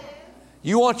with Him.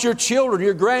 You want your children,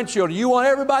 your grandchildren, you want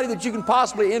everybody that you can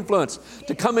possibly influence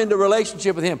to come into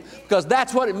relationship with Him. Because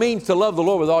that's what it means to love the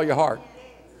Lord with all your heart.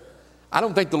 I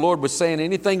don't think the Lord was saying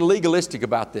anything legalistic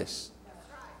about this.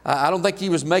 I don't think He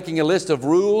was making a list of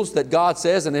rules that God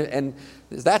says, and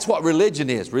that's what religion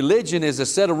is. Religion is a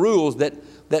set of rules that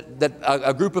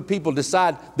a group of people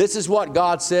decide this is what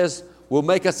God says will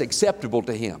make us acceptable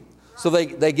to Him. So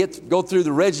they go through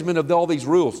the regimen of all these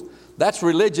rules. That's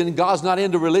religion. God's not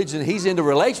into religion. He's into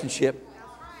relationship.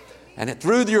 And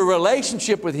through your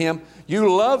relationship with Him,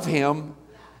 you love Him,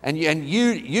 and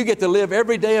you get to live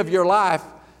every day of your life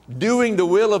doing the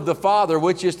will of the Father,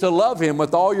 which is to love Him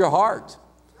with all your heart,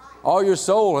 all your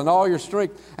soul, and all your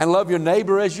strength, and love your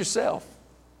neighbor as yourself.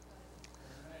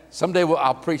 Someday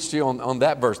I'll preach to you on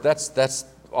that verse. That's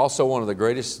also one of the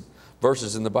greatest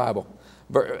verses in the Bible.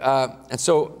 And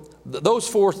so those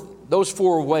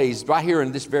four ways right here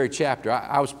in this very chapter,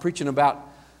 I was preaching about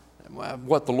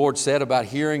what the Lord said about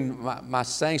hearing my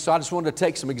saying. So I just wanted to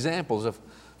take some examples of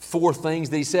 4 things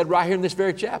that He said right here in this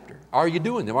very chapter. Are you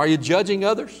doing them? Are you judging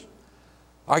others?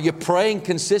 Are you praying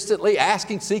consistently,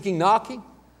 asking, seeking, knocking?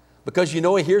 Because you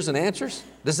know He hears and answers?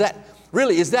 Is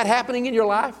that happening in your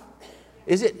life?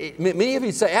 Is it? Many of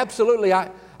you say, absolutely. I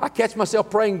catch myself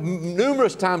praying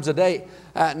numerous times a day,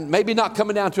 maybe not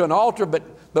coming down to an altar, but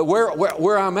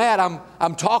where I'm at,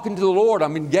 I'm talking to the Lord.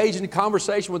 I'm engaged in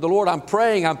conversation with the Lord. I'm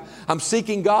praying. I'm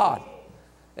seeking God.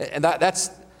 And that's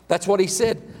what He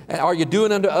said. Are you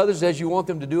doing unto others as you want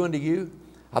them to do unto you?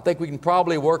 I think we can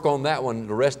probably work on that one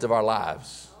the rest of our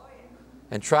lives.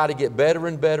 And try to get better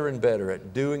and better and better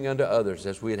at doing unto others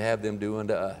as we'd have them do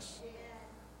unto us.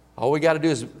 All we got to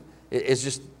do is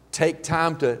just take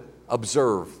time to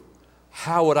observe.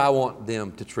 How would I want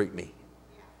them to treat me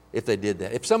if they did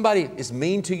that? If somebody is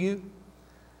mean to you,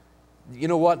 you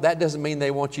know what? That doesn't mean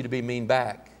they want you to be mean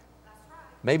back.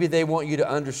 Maybe they want you to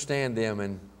understand them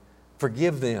and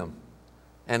forgive them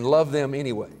and love them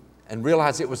anyway, and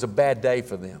realize it was a bad day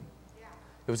for them.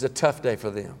 It was a tough day for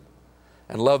them.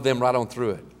 And love them right on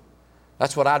through it.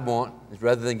 That's what I'd want,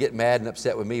 rather than get mad and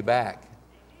upset with me back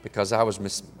because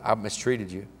I mistreated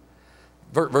you.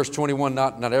 Verse 21,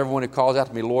 not everyone who calls out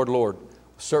to me, Lord, Lord.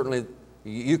 Certainly,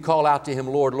 you call out to him,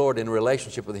 Lord, Lord, in a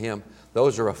relationship with him.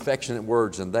 Those are affectionate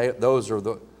words, and those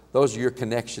are your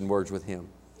connection words with him.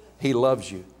 He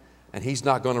loves you, and he's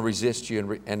not going to resist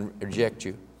you and reject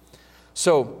you.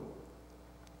 So,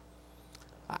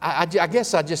 I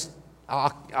guess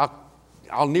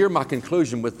I'll near my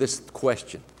conclusion with this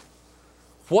question.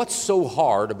 What's so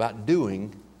hard about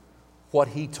doing what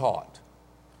he taught?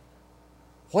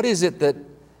 What is it that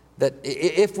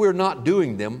if we're not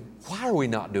doing them, why are we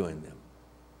not doing them?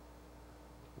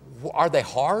 Are they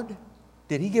hard?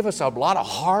 Did he give us a lot of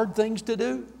hard things to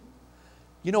do?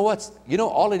 You know what?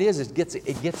 All it is it gets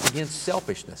against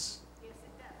selfishness.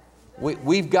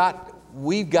 We've got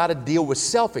to deal with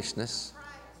selfishness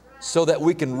so that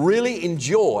we can really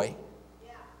enjoy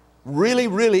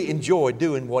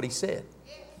doing what he said.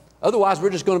 Otherwise, we're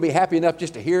just going to be happy enough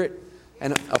just to hear it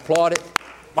and applaud it.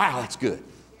 Wow, that's good.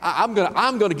 I'm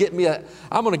going to get me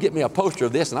a poster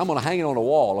of this, and I'm going to hang it on the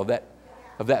wall of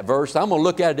that verse. I'm going to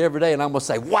look at it every day, and I'm going to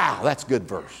say, wow, that's a good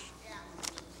verse.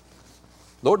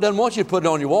 Lord doesn't want you to put it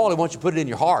on your wall. He wants you to put it in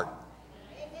your heart.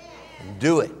 And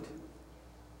do it.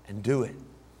 And do it.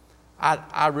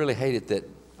 I really hate it that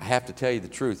I have to tell you the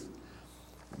truth.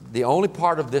 The only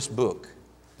part of this book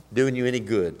doing you any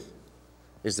good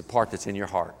is the part that's in your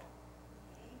heart.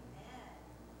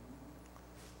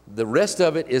 The rest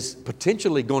of it is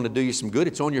potentially going to do you some good.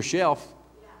 It's on your shelf.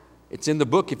 It's in the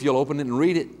book if you'll open it and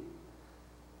read it.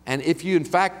 And if you, in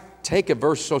fact, take a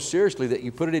verse so seriously that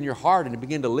you put it in your heart and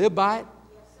begin to live by it,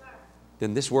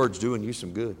 then this word's doing you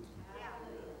some good.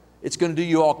 It's going to do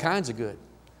you all kinds of good.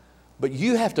 But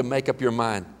you have to make up your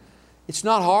mind. It's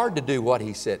not hard to do what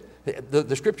he said.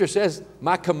 The scripture says,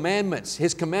 my commandments,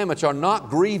 his commandments are not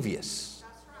grievous.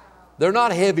 They're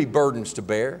not heavy burdens to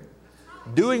bear.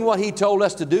 Doing what he told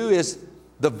us to do is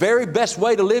the very best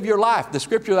way to live your life. The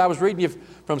scripture that I was reading you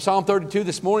from Psalm 32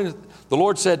 this morning, the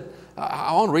Lord said,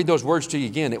 I want to read those words to you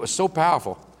again. It was so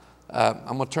powerful.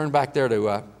 I'm going to turn back there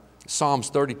to Psalms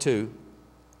 32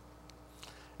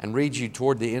 and read you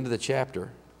toward the end of the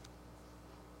chapter.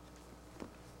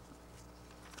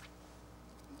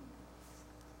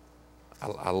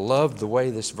 I love the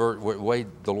way way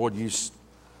the Lord used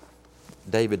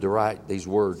David to write these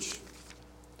words.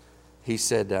 He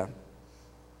said, the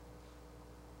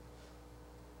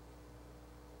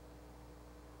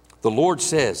Lord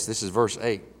says, this is verse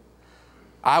 8,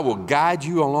 I will guide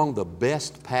you along the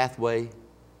best pathway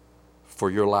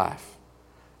for your life.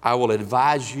 I will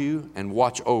advise you and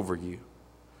watch over you.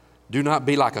 Do not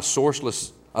be like a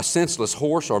senseless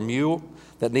horse or mule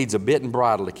that needs a bit and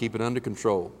bridle to keep it under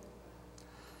control.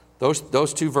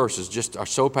 Those two verses just are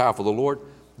so powerful. The Lord,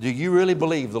 do you really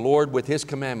believe the Lord with his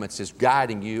commandments is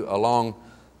guiding you along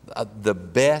the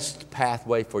best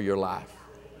pathway for your life?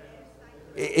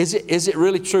 Is it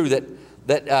really true that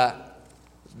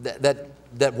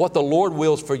what the Lord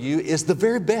wills for you is the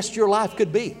very best your life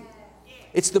could be?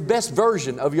 It's the best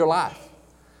version of your life.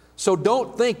 So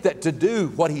don't think that to do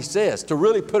what he says, to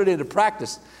really put it into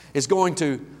practice, is going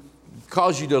to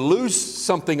cause you to lose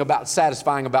something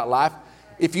satisfying about life.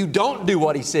 If you don't do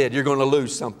what he said, you're going to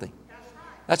lose something.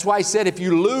 That's why he said, if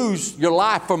you lose your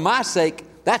life for my sake,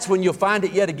 that's when you'll find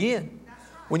it yet again.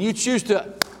 When you choose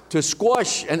to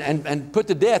squash and put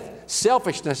to death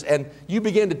selfishness, and you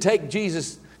begin to take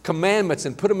Jesus' commandments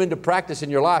and put them into practice in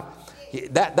your life,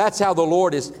 that's how the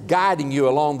Lord is guiding you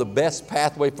along the best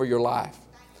pathway for your life.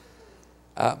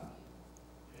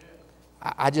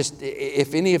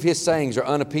 If any of his sayings are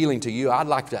unappealing to you, I'd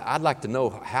like to know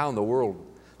how in the world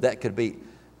that could be.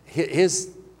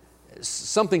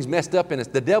 Something's messed up in us.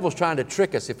 The devil's trying to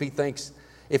trick us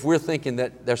if we're thinking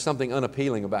that there's something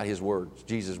unappealing about his words,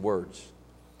 Jesus' words.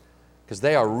 Because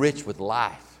they are rich with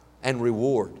life and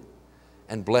reward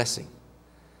and blessing.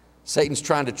 Satan's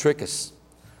trying to trick us.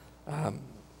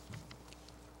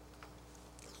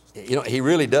 He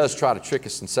really does try to trick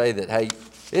us and say that, hey,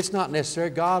 it's not necessary.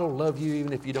 God will love you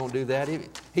even if you don't do that.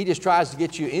 He just tries to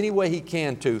get you any way he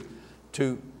can to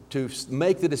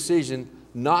make the decision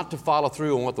not to follow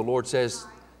through on what the Lord says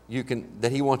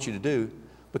that he wants you to do,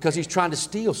 because he's trying to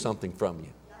steal something from you.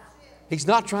 He's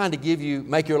not trying to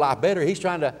make your life better. He's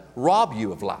trying to rob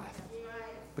you of life.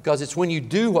 Because it's when you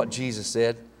do what Jesus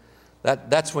said,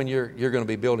 that's when you're going to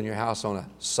be building your house on a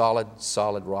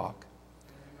solid rock.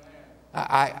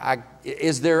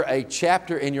 Is there a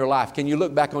chapter in your life? Can you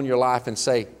look back on your life and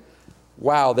say,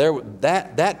 wow,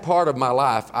 that part of my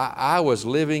life, I was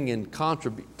living in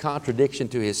contradiction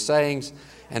to his sayings,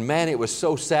 and man, it was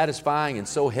so satisfying and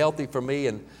so healthy for me,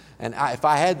 and if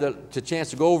I had the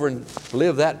chance to go over and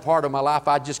live that part of my life,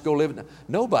 I'd just go live it.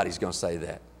 Nobody's going to say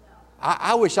that.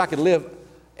 I wish I could live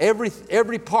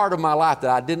every part of my life that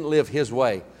I didn't live His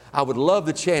way, I would love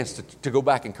the chance to go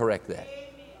back and correct that.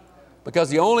 Because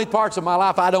the only parts of my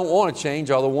life I don't want to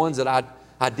change are the ones that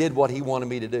I did what He wanted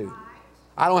me to do.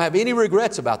 I don't have any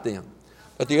regrets about them.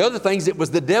 But the other things, it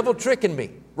was the devil tricking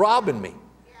me, robbing me,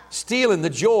 stealing the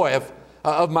joy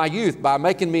of my youth by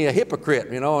making me a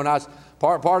hypocrite, you know, and I was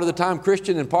part of the time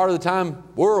Christian and part of the time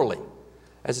worldly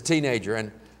as a teenager.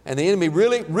 And the enemy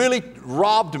really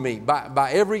robbed me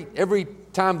by every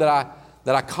time that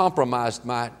I compromised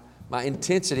my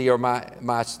intensity or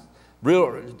my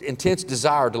real intense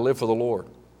desire to live for the Lord.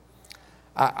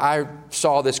 I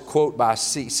saw this quote by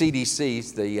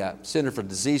CDC, the Center for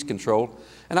Disease Control,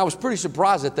 and I was pretty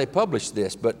surprised that they published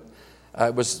this, but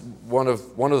it was one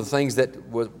of the things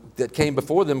that came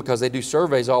before them, because they do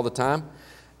surveys all the time,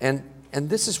 and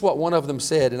this is what one of them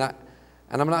said, and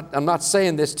I'm not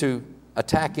saying this to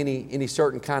attack any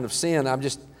certain kind of sin. I'm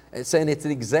just saying it's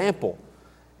an example.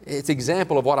 It's an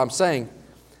example of what I'm saying.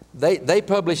 They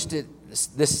published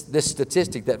this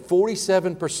statistic that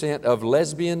 47% of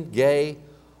lesbian, gay,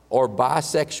 or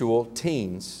bisexual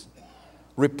teens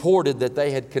reported that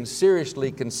they had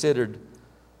seriously considered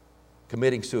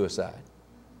committing suicide.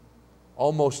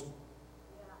 Almost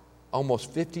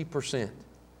 50%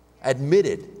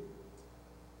 admitted.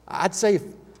 I'd say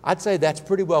that's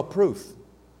pretty well proof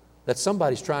that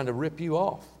somebody's trying to rip you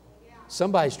off.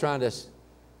 Somebody's trying to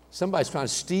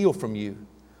steal from you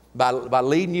by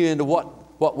leading you into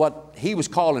what he was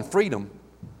calling freedom.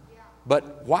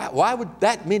 But why would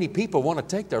that many people want to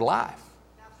take their life?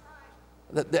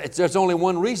 There's only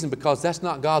one reason, because that's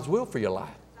not God's will for your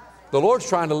life. The Lord's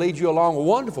trying to lead you along a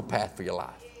wonderful path for your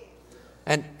life.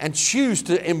 And choose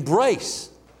to embrace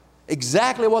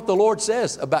exactly what the Lord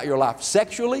says about your life,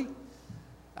 sexually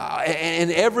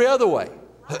and every other way.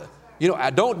 You know,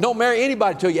 don't marry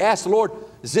anybody until you ask the Lord,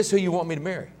 is this who you want me to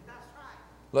marry?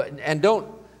 And don't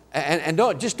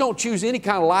choose any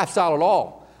kind of lifestyle at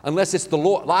all unless it's the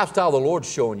lifestyle the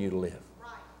Lord's showing you to live.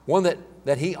 One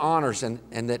that He honors and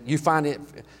that you find it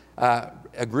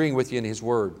agreeing with you in His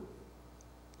Word.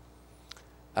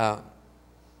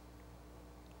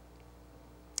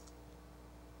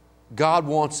 God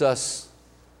wants us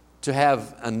to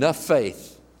have enough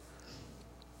faith.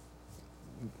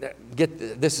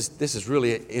 This is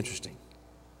really interesting.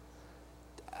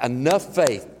 Enough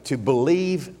faith to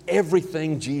believe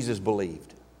everything Jesus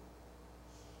believed,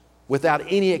 without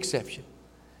any exception.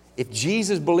 If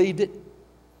Jesus believed it,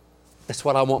 that's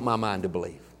what I want my mind to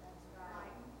believe.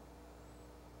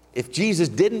 If Jesus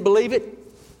didn't believe it,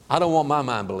 I don't want my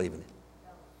mind believing it.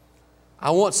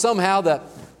 I want somehow the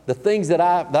things that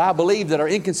I believe that are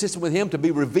inconsistent with Him to be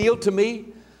revealed to me,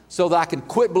 so that I can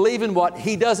quit believing what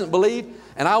He doesn't believe.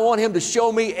 And I want Him to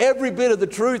show me every bit of the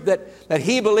truth that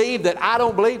He believed that I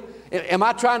don't believe. Am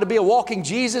I trying to be a walking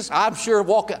Jesus? I'm sure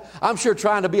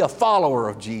trying to be a follower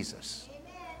of Jesus. Amen.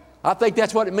 I think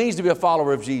that's what it means to be a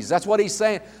follower of Jesus. That's what He's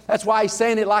saying. That's why He's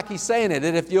saying it like He's saying it.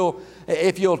 And if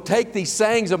you'll take these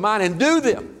sayings of mine and do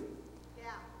them,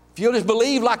 if you'll just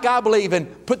believe like I believe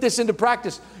and put this into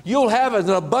practice, you'll have as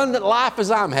an abundant life as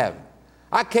I'm having.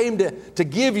 I came to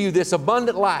give you this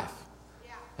abundant life.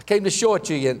 I came to show it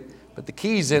to you. But the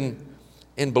key's in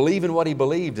believing what He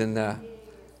believed. And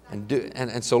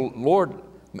so, Lord,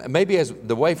 maybe as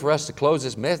the way for us to close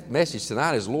this message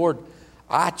tonight is, Lord,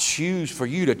 I choose for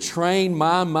You to train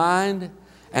my mind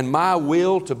and my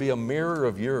will to be a mirror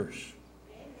of Yours.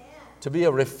 Amen. To be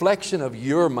a reflection of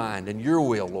Your mind and Your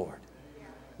will, Lord.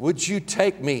 Would You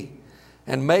take me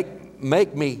and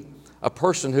make me a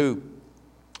person who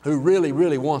really,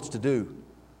 really wants to do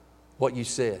what You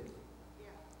said,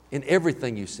 in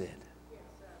everything You said.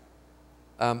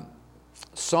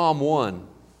 Psalm 1,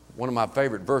 one of my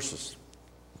favorite verses.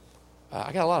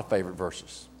 I got a lot of favorite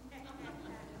verses.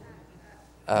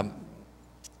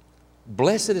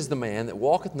 Blessed is the man that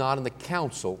walketh not in the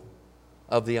counsel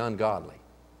of the ungodly.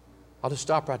 I'll just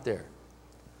stop right there.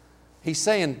 He's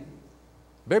saying,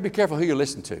 better be careful who you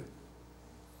listen to,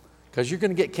 because you're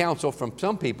going to get counsel from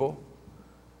some people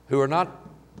who are not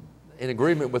in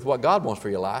agreement with what God wants for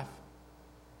your life.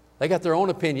 They got their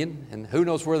own opinion, and who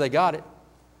knows where they got it.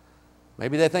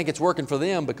 Maybe they think it's working for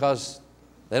them because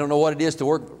they don't know what it is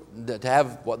to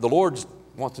have what the Lord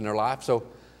wants in their life. So,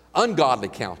 ungodly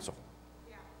counsel.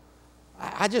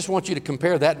 I just want you to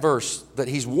compare that verse that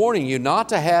He's warning you not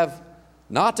to have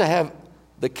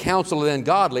the counsel of the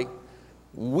ungodly.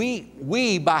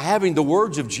 We by having the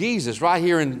words of Jesus right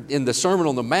here in the Sermon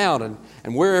on the Mount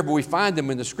and wherever we find them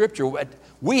in the Scripture,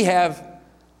 we have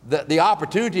the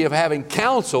opportunity of having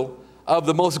counsel of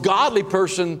the most godly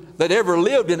person that ever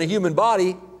lived in a human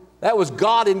body. That was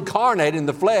God incarnate in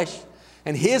the flesh.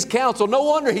 And His counsel, no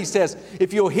wonder He says,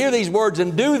 if you'll hear these words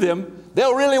and do them,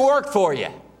 they'll really work for you.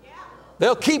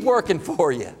 They'll keep working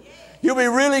for you. You'll be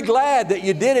really glad that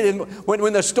you did it. And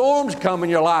when the storms come in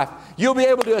your life, you'll be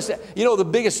able to, you know, the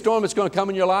biggest storm that's going to come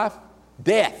in your life?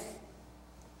 Death.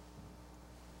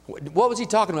 What was He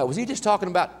talking about? Was He just talking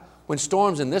about when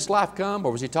storms in this life come,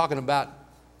 or was He talking about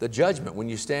the judgment when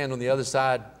you stand on the other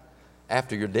side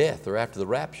after your death or after the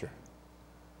rapture?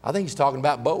 I think He's talking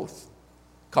about both,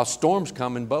 because storms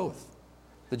come in both.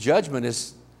 The judgment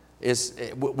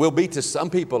will be to some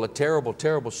people a terrible,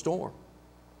 terrible storm,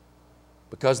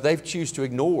 because they've chosen to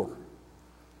ignore.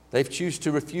 They've chosen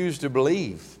to refuse to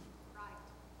believe.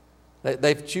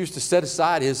 They've chosen to set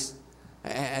aside His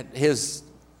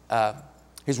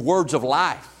words of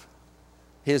life,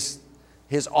 His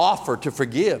offer to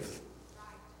forgive.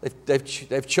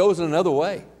 They've chosen another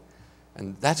way.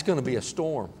 And that's going to be a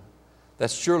storm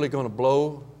that's surely going to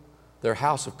blow their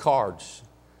house of cards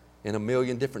in a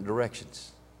million different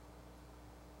directions.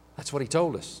 That's what He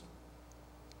told us.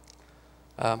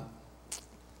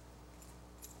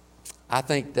 I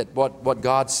think that what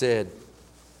God said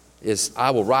is,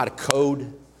 I will write a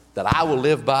code that I will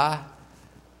live by.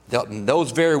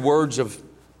 Those very words that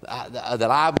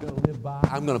I'm going to live by,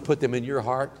 I'm going to put them in your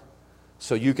heart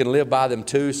so you can live by them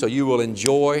too, so you will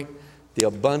enjoy the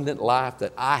abundant life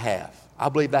that I have. I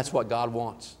believe that's what God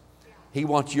wants. He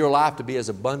wants your life to be as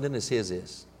abundant as His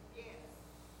is.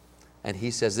 And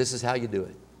He says, this is how you do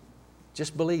it.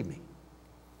 Just believe me.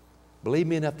 Believe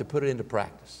me enough to put it into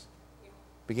practice.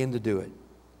 Begin to do it.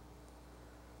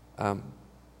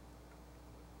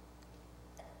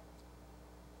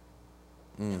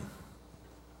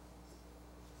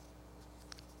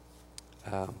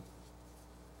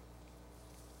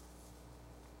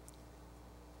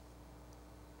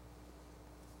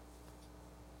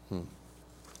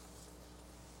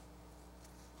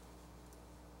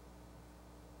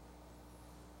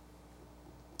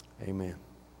 Amen.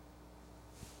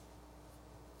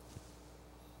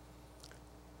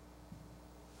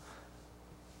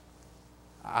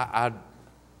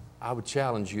 I would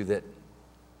challenge you that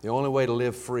the only way to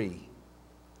live free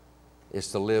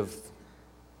is to live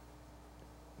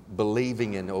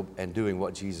believing and doing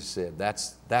what Jesus said.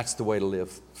 That's the way to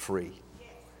live free.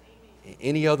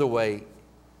 Any other way,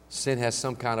 sin has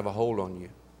some kind of a hold on you.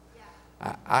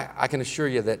 I can assure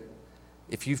you that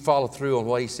if you follow through on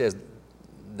what He says,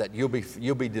 that you'll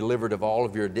be delivered of all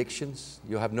of your addictions.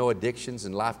 You'll have no addictions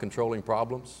and life-controlling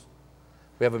problems.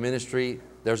 We have a ministry.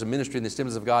 There's a ministry in the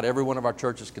Assemblies of God. Every one of our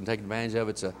churches can take advantage of.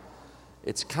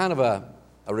 It's kind of a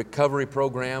recovery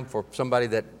program for somebody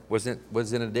that was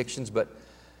in addictions, but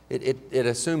it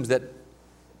assumes that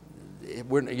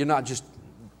you're not just,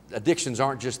 addictions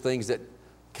aren't just things that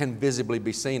can visibly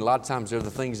be seen. A lot of times they're the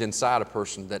things inside a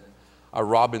person that are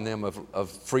robbing them of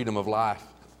freedom of life.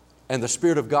 And the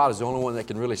Spirit of God is the only one that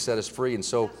can really set us free. And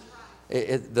so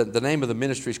the name of the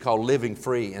ministry is called Living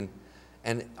Free.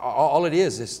 And all it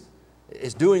is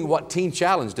doing what Teen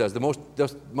Challenge does. The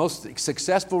most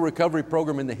successful recovery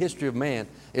program in the history of man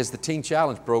is the Teen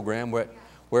Challenge program,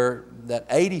 where that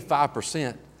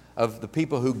 85% of the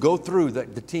people who go through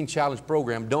the Teen Challenge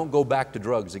program don't go back to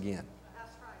drugs again.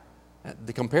 That's right.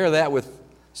 To compare that with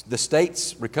the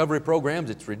state's recovery programs,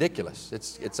 it's ridiculous.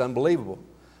 It's unbelievable.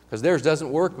 Because theirs doesn't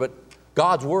work, but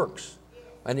God's works.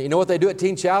 And you know what they do at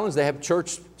Teen Challenge? They have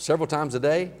church several times a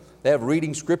day. They have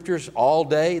reading scriptures all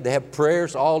day. They have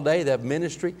prayers all day. They have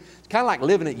ministry. It's kind of like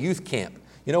living at youth camp.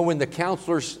 You know, when the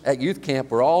counselors at youth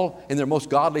camp were all in their most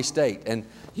godly state, and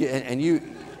you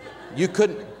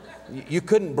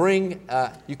couldn't bring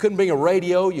a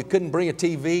radio, you couldn't bring a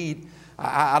TV.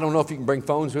 I don't know if you can bring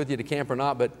phones with you to camp or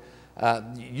not, but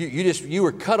you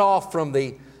were cut off from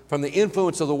the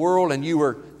influence of the world, and you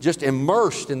were just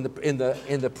immersed in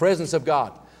the presence of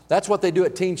God. That's what they do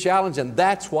at Teen Challenge, and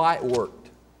that's why it worked.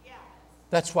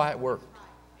 That's why it worked.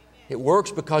 It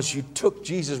works because you took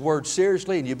Jesus' words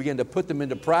seriously and you began to put them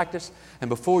into practice, and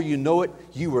before you know it,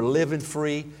 you were living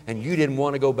free and you didn't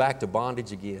want to go back to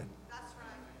bondage again.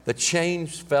 The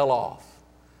chains fell off.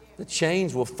 The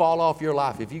chains will fall off your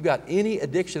life. If you've got any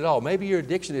addiction at all, maybe your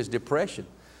addiction is depression.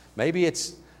 Maybe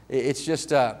it's just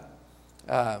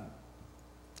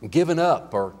giving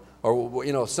up or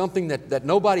you know, something that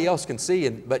nobody else can see,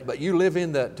 but you live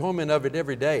in the torment of it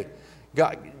every day.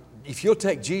 God, if you'll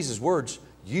take Jesus' words,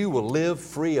 you will live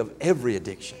free of every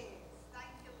addiction.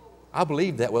 I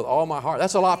believe that with all my heart.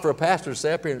 That's a lot for a pastor to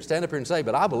stand up here and say,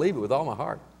 but I believe it with all my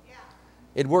heart.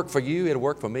 It worked for you. It'll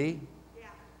work for me.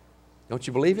 Don't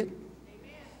you believe it?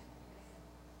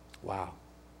 Wow.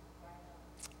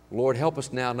 Lord, help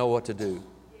us now know what to do.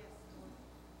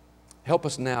 Help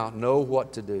us now know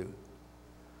what to do.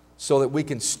 so that we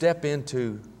can step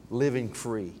into living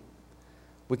free.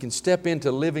 We can step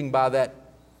into living by that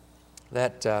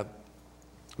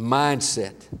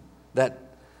mindset, that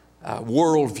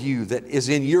worldview that is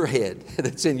in your head,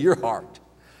 that's in your heart.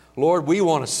 Lord, we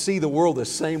want to see the world the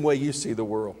same way you see the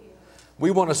world.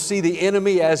 We want to see the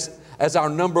enemy as our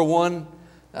number one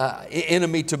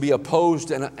enemy to be opposed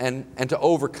and to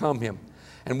overcome him.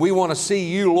 And we want to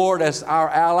see you, Lord, as our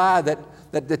ally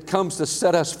that comes to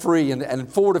set us free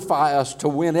and fortify us to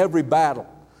win every battle.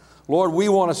 Lord, we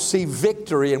want to see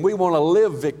victory and we want to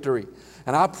live victory.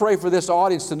 And I pray for this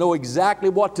audience to know exactly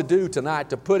what to do tonight,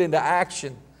 to put into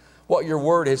action what your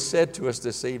word has said to us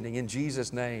this evening. In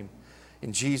Jesus' name.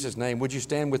 In Jesus' name. Would you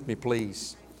stand with me,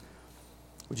 please?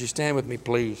 Would you stand with me,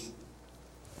 please?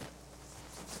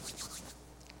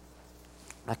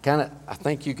 I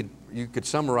think you could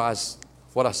summarize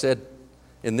what I said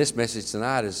in this message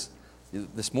tonight. Is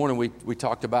this morning we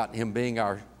talked about him being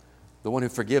the one who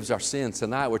forgives our sins.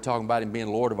 Tonight we're talking about him being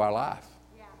Lord of our life.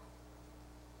 Yeah.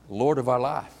 Lord of our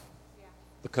life. Yeah.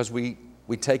 Because we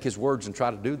take his words and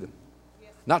try to do them.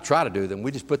 Yes. Not try to do them,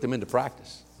 we just put them into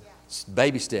practice. Yeah. It's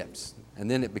baby steps, and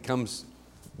then it becomes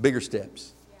bigger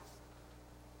steps. Yeah.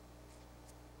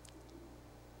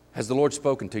 Has the Lord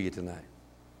spoken to you tonight?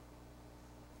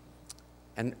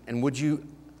 And would you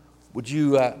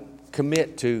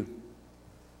commit to,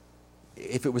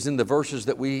 if it was in the verses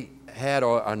that we had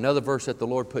or another verse that the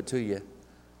Lord put to you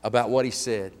about what he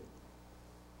said,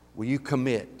 will you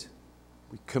commit?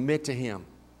 We commit to him.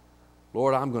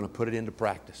 Lord, I'm going to put it into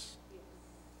practice.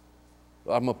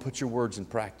 I'm going to put your words in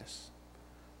practice.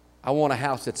 I want a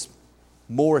house that's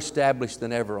more established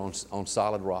than ever on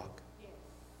solid rock.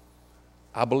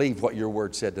 I believe what your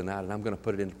word said tonight, and I'm going to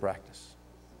put it into practice.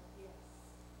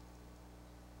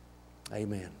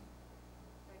 Amen.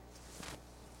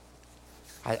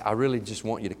 I really just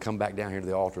want you to come back down here to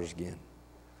the altars again.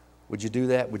 Would you do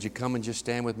that? Would you come and just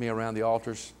stand with me around the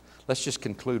altars? Let's just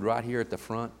conclude right here at the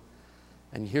front.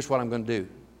 And here's what I'm going to do.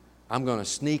 I'm going to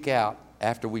sneak out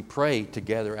after we pray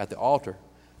together at the altar.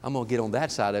 I'm going to get on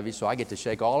that side of you so I get to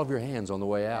shake all of your hands on the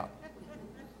way out.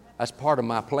 That's part of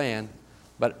my plan.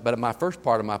 But my first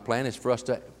part of my plan is for us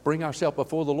to bring ourselves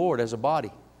before the Lord as a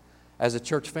body, as a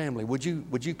church family. Would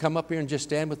you come up here and just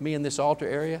stand with me in this altar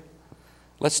area?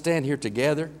 Let's stand here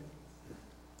together,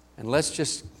 and let's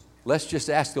just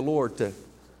ask the Lord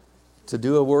to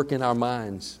do a work in our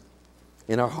minds,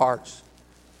 in our hearts,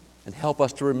 and help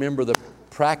us to remember the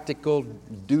practical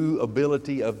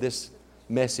doability of this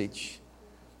message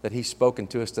that he's spoken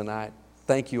to us tonight.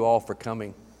 Thank you all for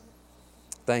coming.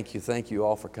 Thank you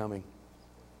all for coming.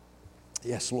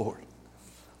 Yes, Lord.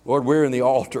 Lord, we're in the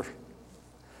altar.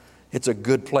 It's a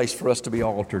good place for us to be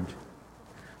altered,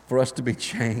 for us to be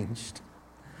changed,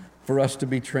 for us to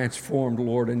be transformed,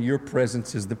 Lord, and your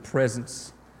presence is the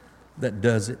presence that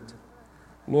does it.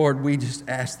 Lord, we just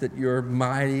ask that your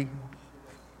mighty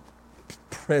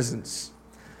presence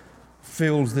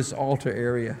fills this altar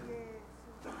area.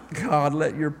 God,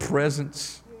 let your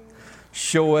presence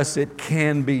show us it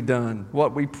can be done.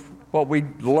 What we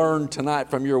learned tonight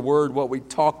from your word, what we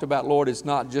talked about, Lord, is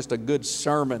not just a good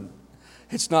sermon.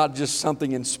 It's not just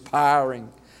something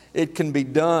inspiring. It can be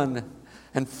done,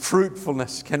 and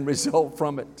fruitfulness can result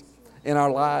from it in our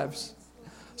lives.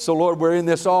 So, Lord, we're in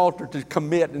this altar to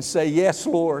commit and say, yes,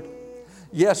 Lord.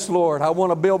 Yes, Lord. I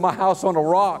want to build my house on a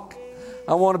rock.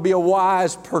 I want to be a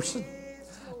wise person,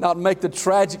 not make the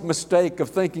tragic mistake of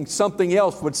thinking something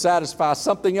else would satisfy,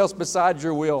 something else besides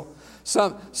your will,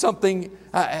 something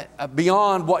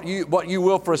beyond what you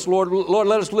will for us, Lord. Lord,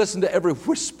 let us listen to every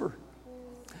whisper,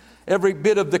 every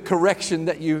bit of the correction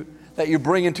that you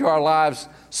bring into our lives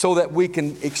so that we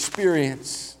can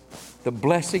experience the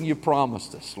blessing you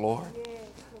promised us, Lord.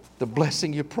 The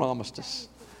blessing you promised us.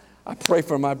 I pray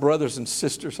for my brothers and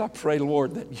sisters. I pray,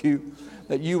 Lord,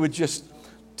 that you would just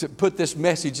to put this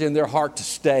message in their heart to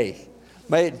stay.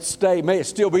 May it stay. May it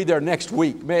still be there next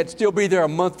week. May it still be there a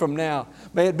month from now.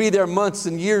 May it be there months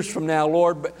and years from now,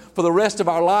 Lord. But for the rest of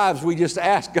our lives, we just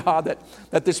ask, God,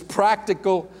 that this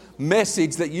practical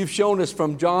message that you've shown us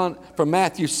from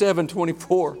Matthew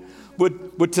 7:24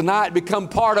 would tonight become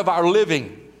part of our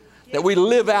living, that we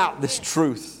live out this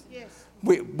truth.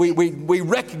 We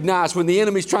recognize when the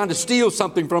enemy's trying to steal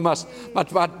something from us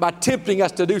by tempting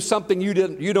us to do something you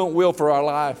don't will for our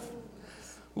life.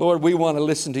 Lord, we want to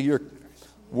listen to your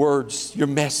words, your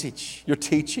message, your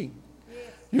teaching,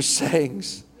 your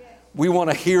sayings. We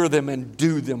want to hear them and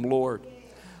do them, Lord.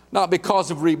 Not because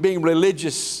of being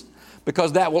religious,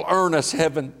 because that will earn us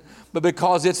heaven, but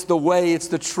because it's the way, it's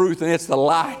the truth, and it's the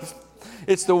life.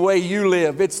 It's the way you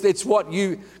live. It's what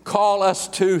you call us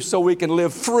to so we can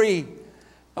live free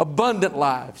abundant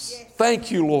lives.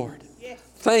 Thank you, Lord.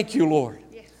 Thank you, Lord.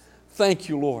 Thank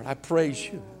you, Lord. I praise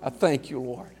you. I thank you,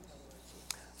 Lord.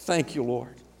 Thank you,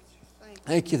 Lord.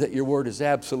 Thank you that your word is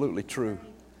absolutely true.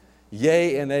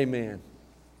 Yea and amen.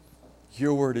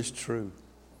 Your word is true.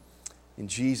 In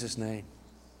Jesus' name.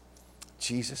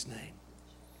 Jesus' name.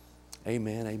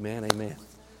 Amen, amen, amen.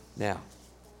 Now,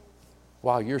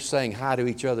 while you're saying hi to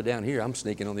each other down here, I'm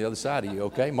sneaking on the other side of you,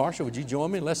 okay? Marshall, would you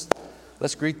join me? Let's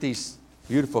greet these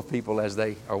beautiful people as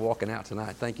they are walking out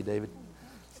tonight. Thank you, David.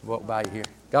 Walk by you here.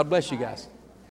 God bless you guys.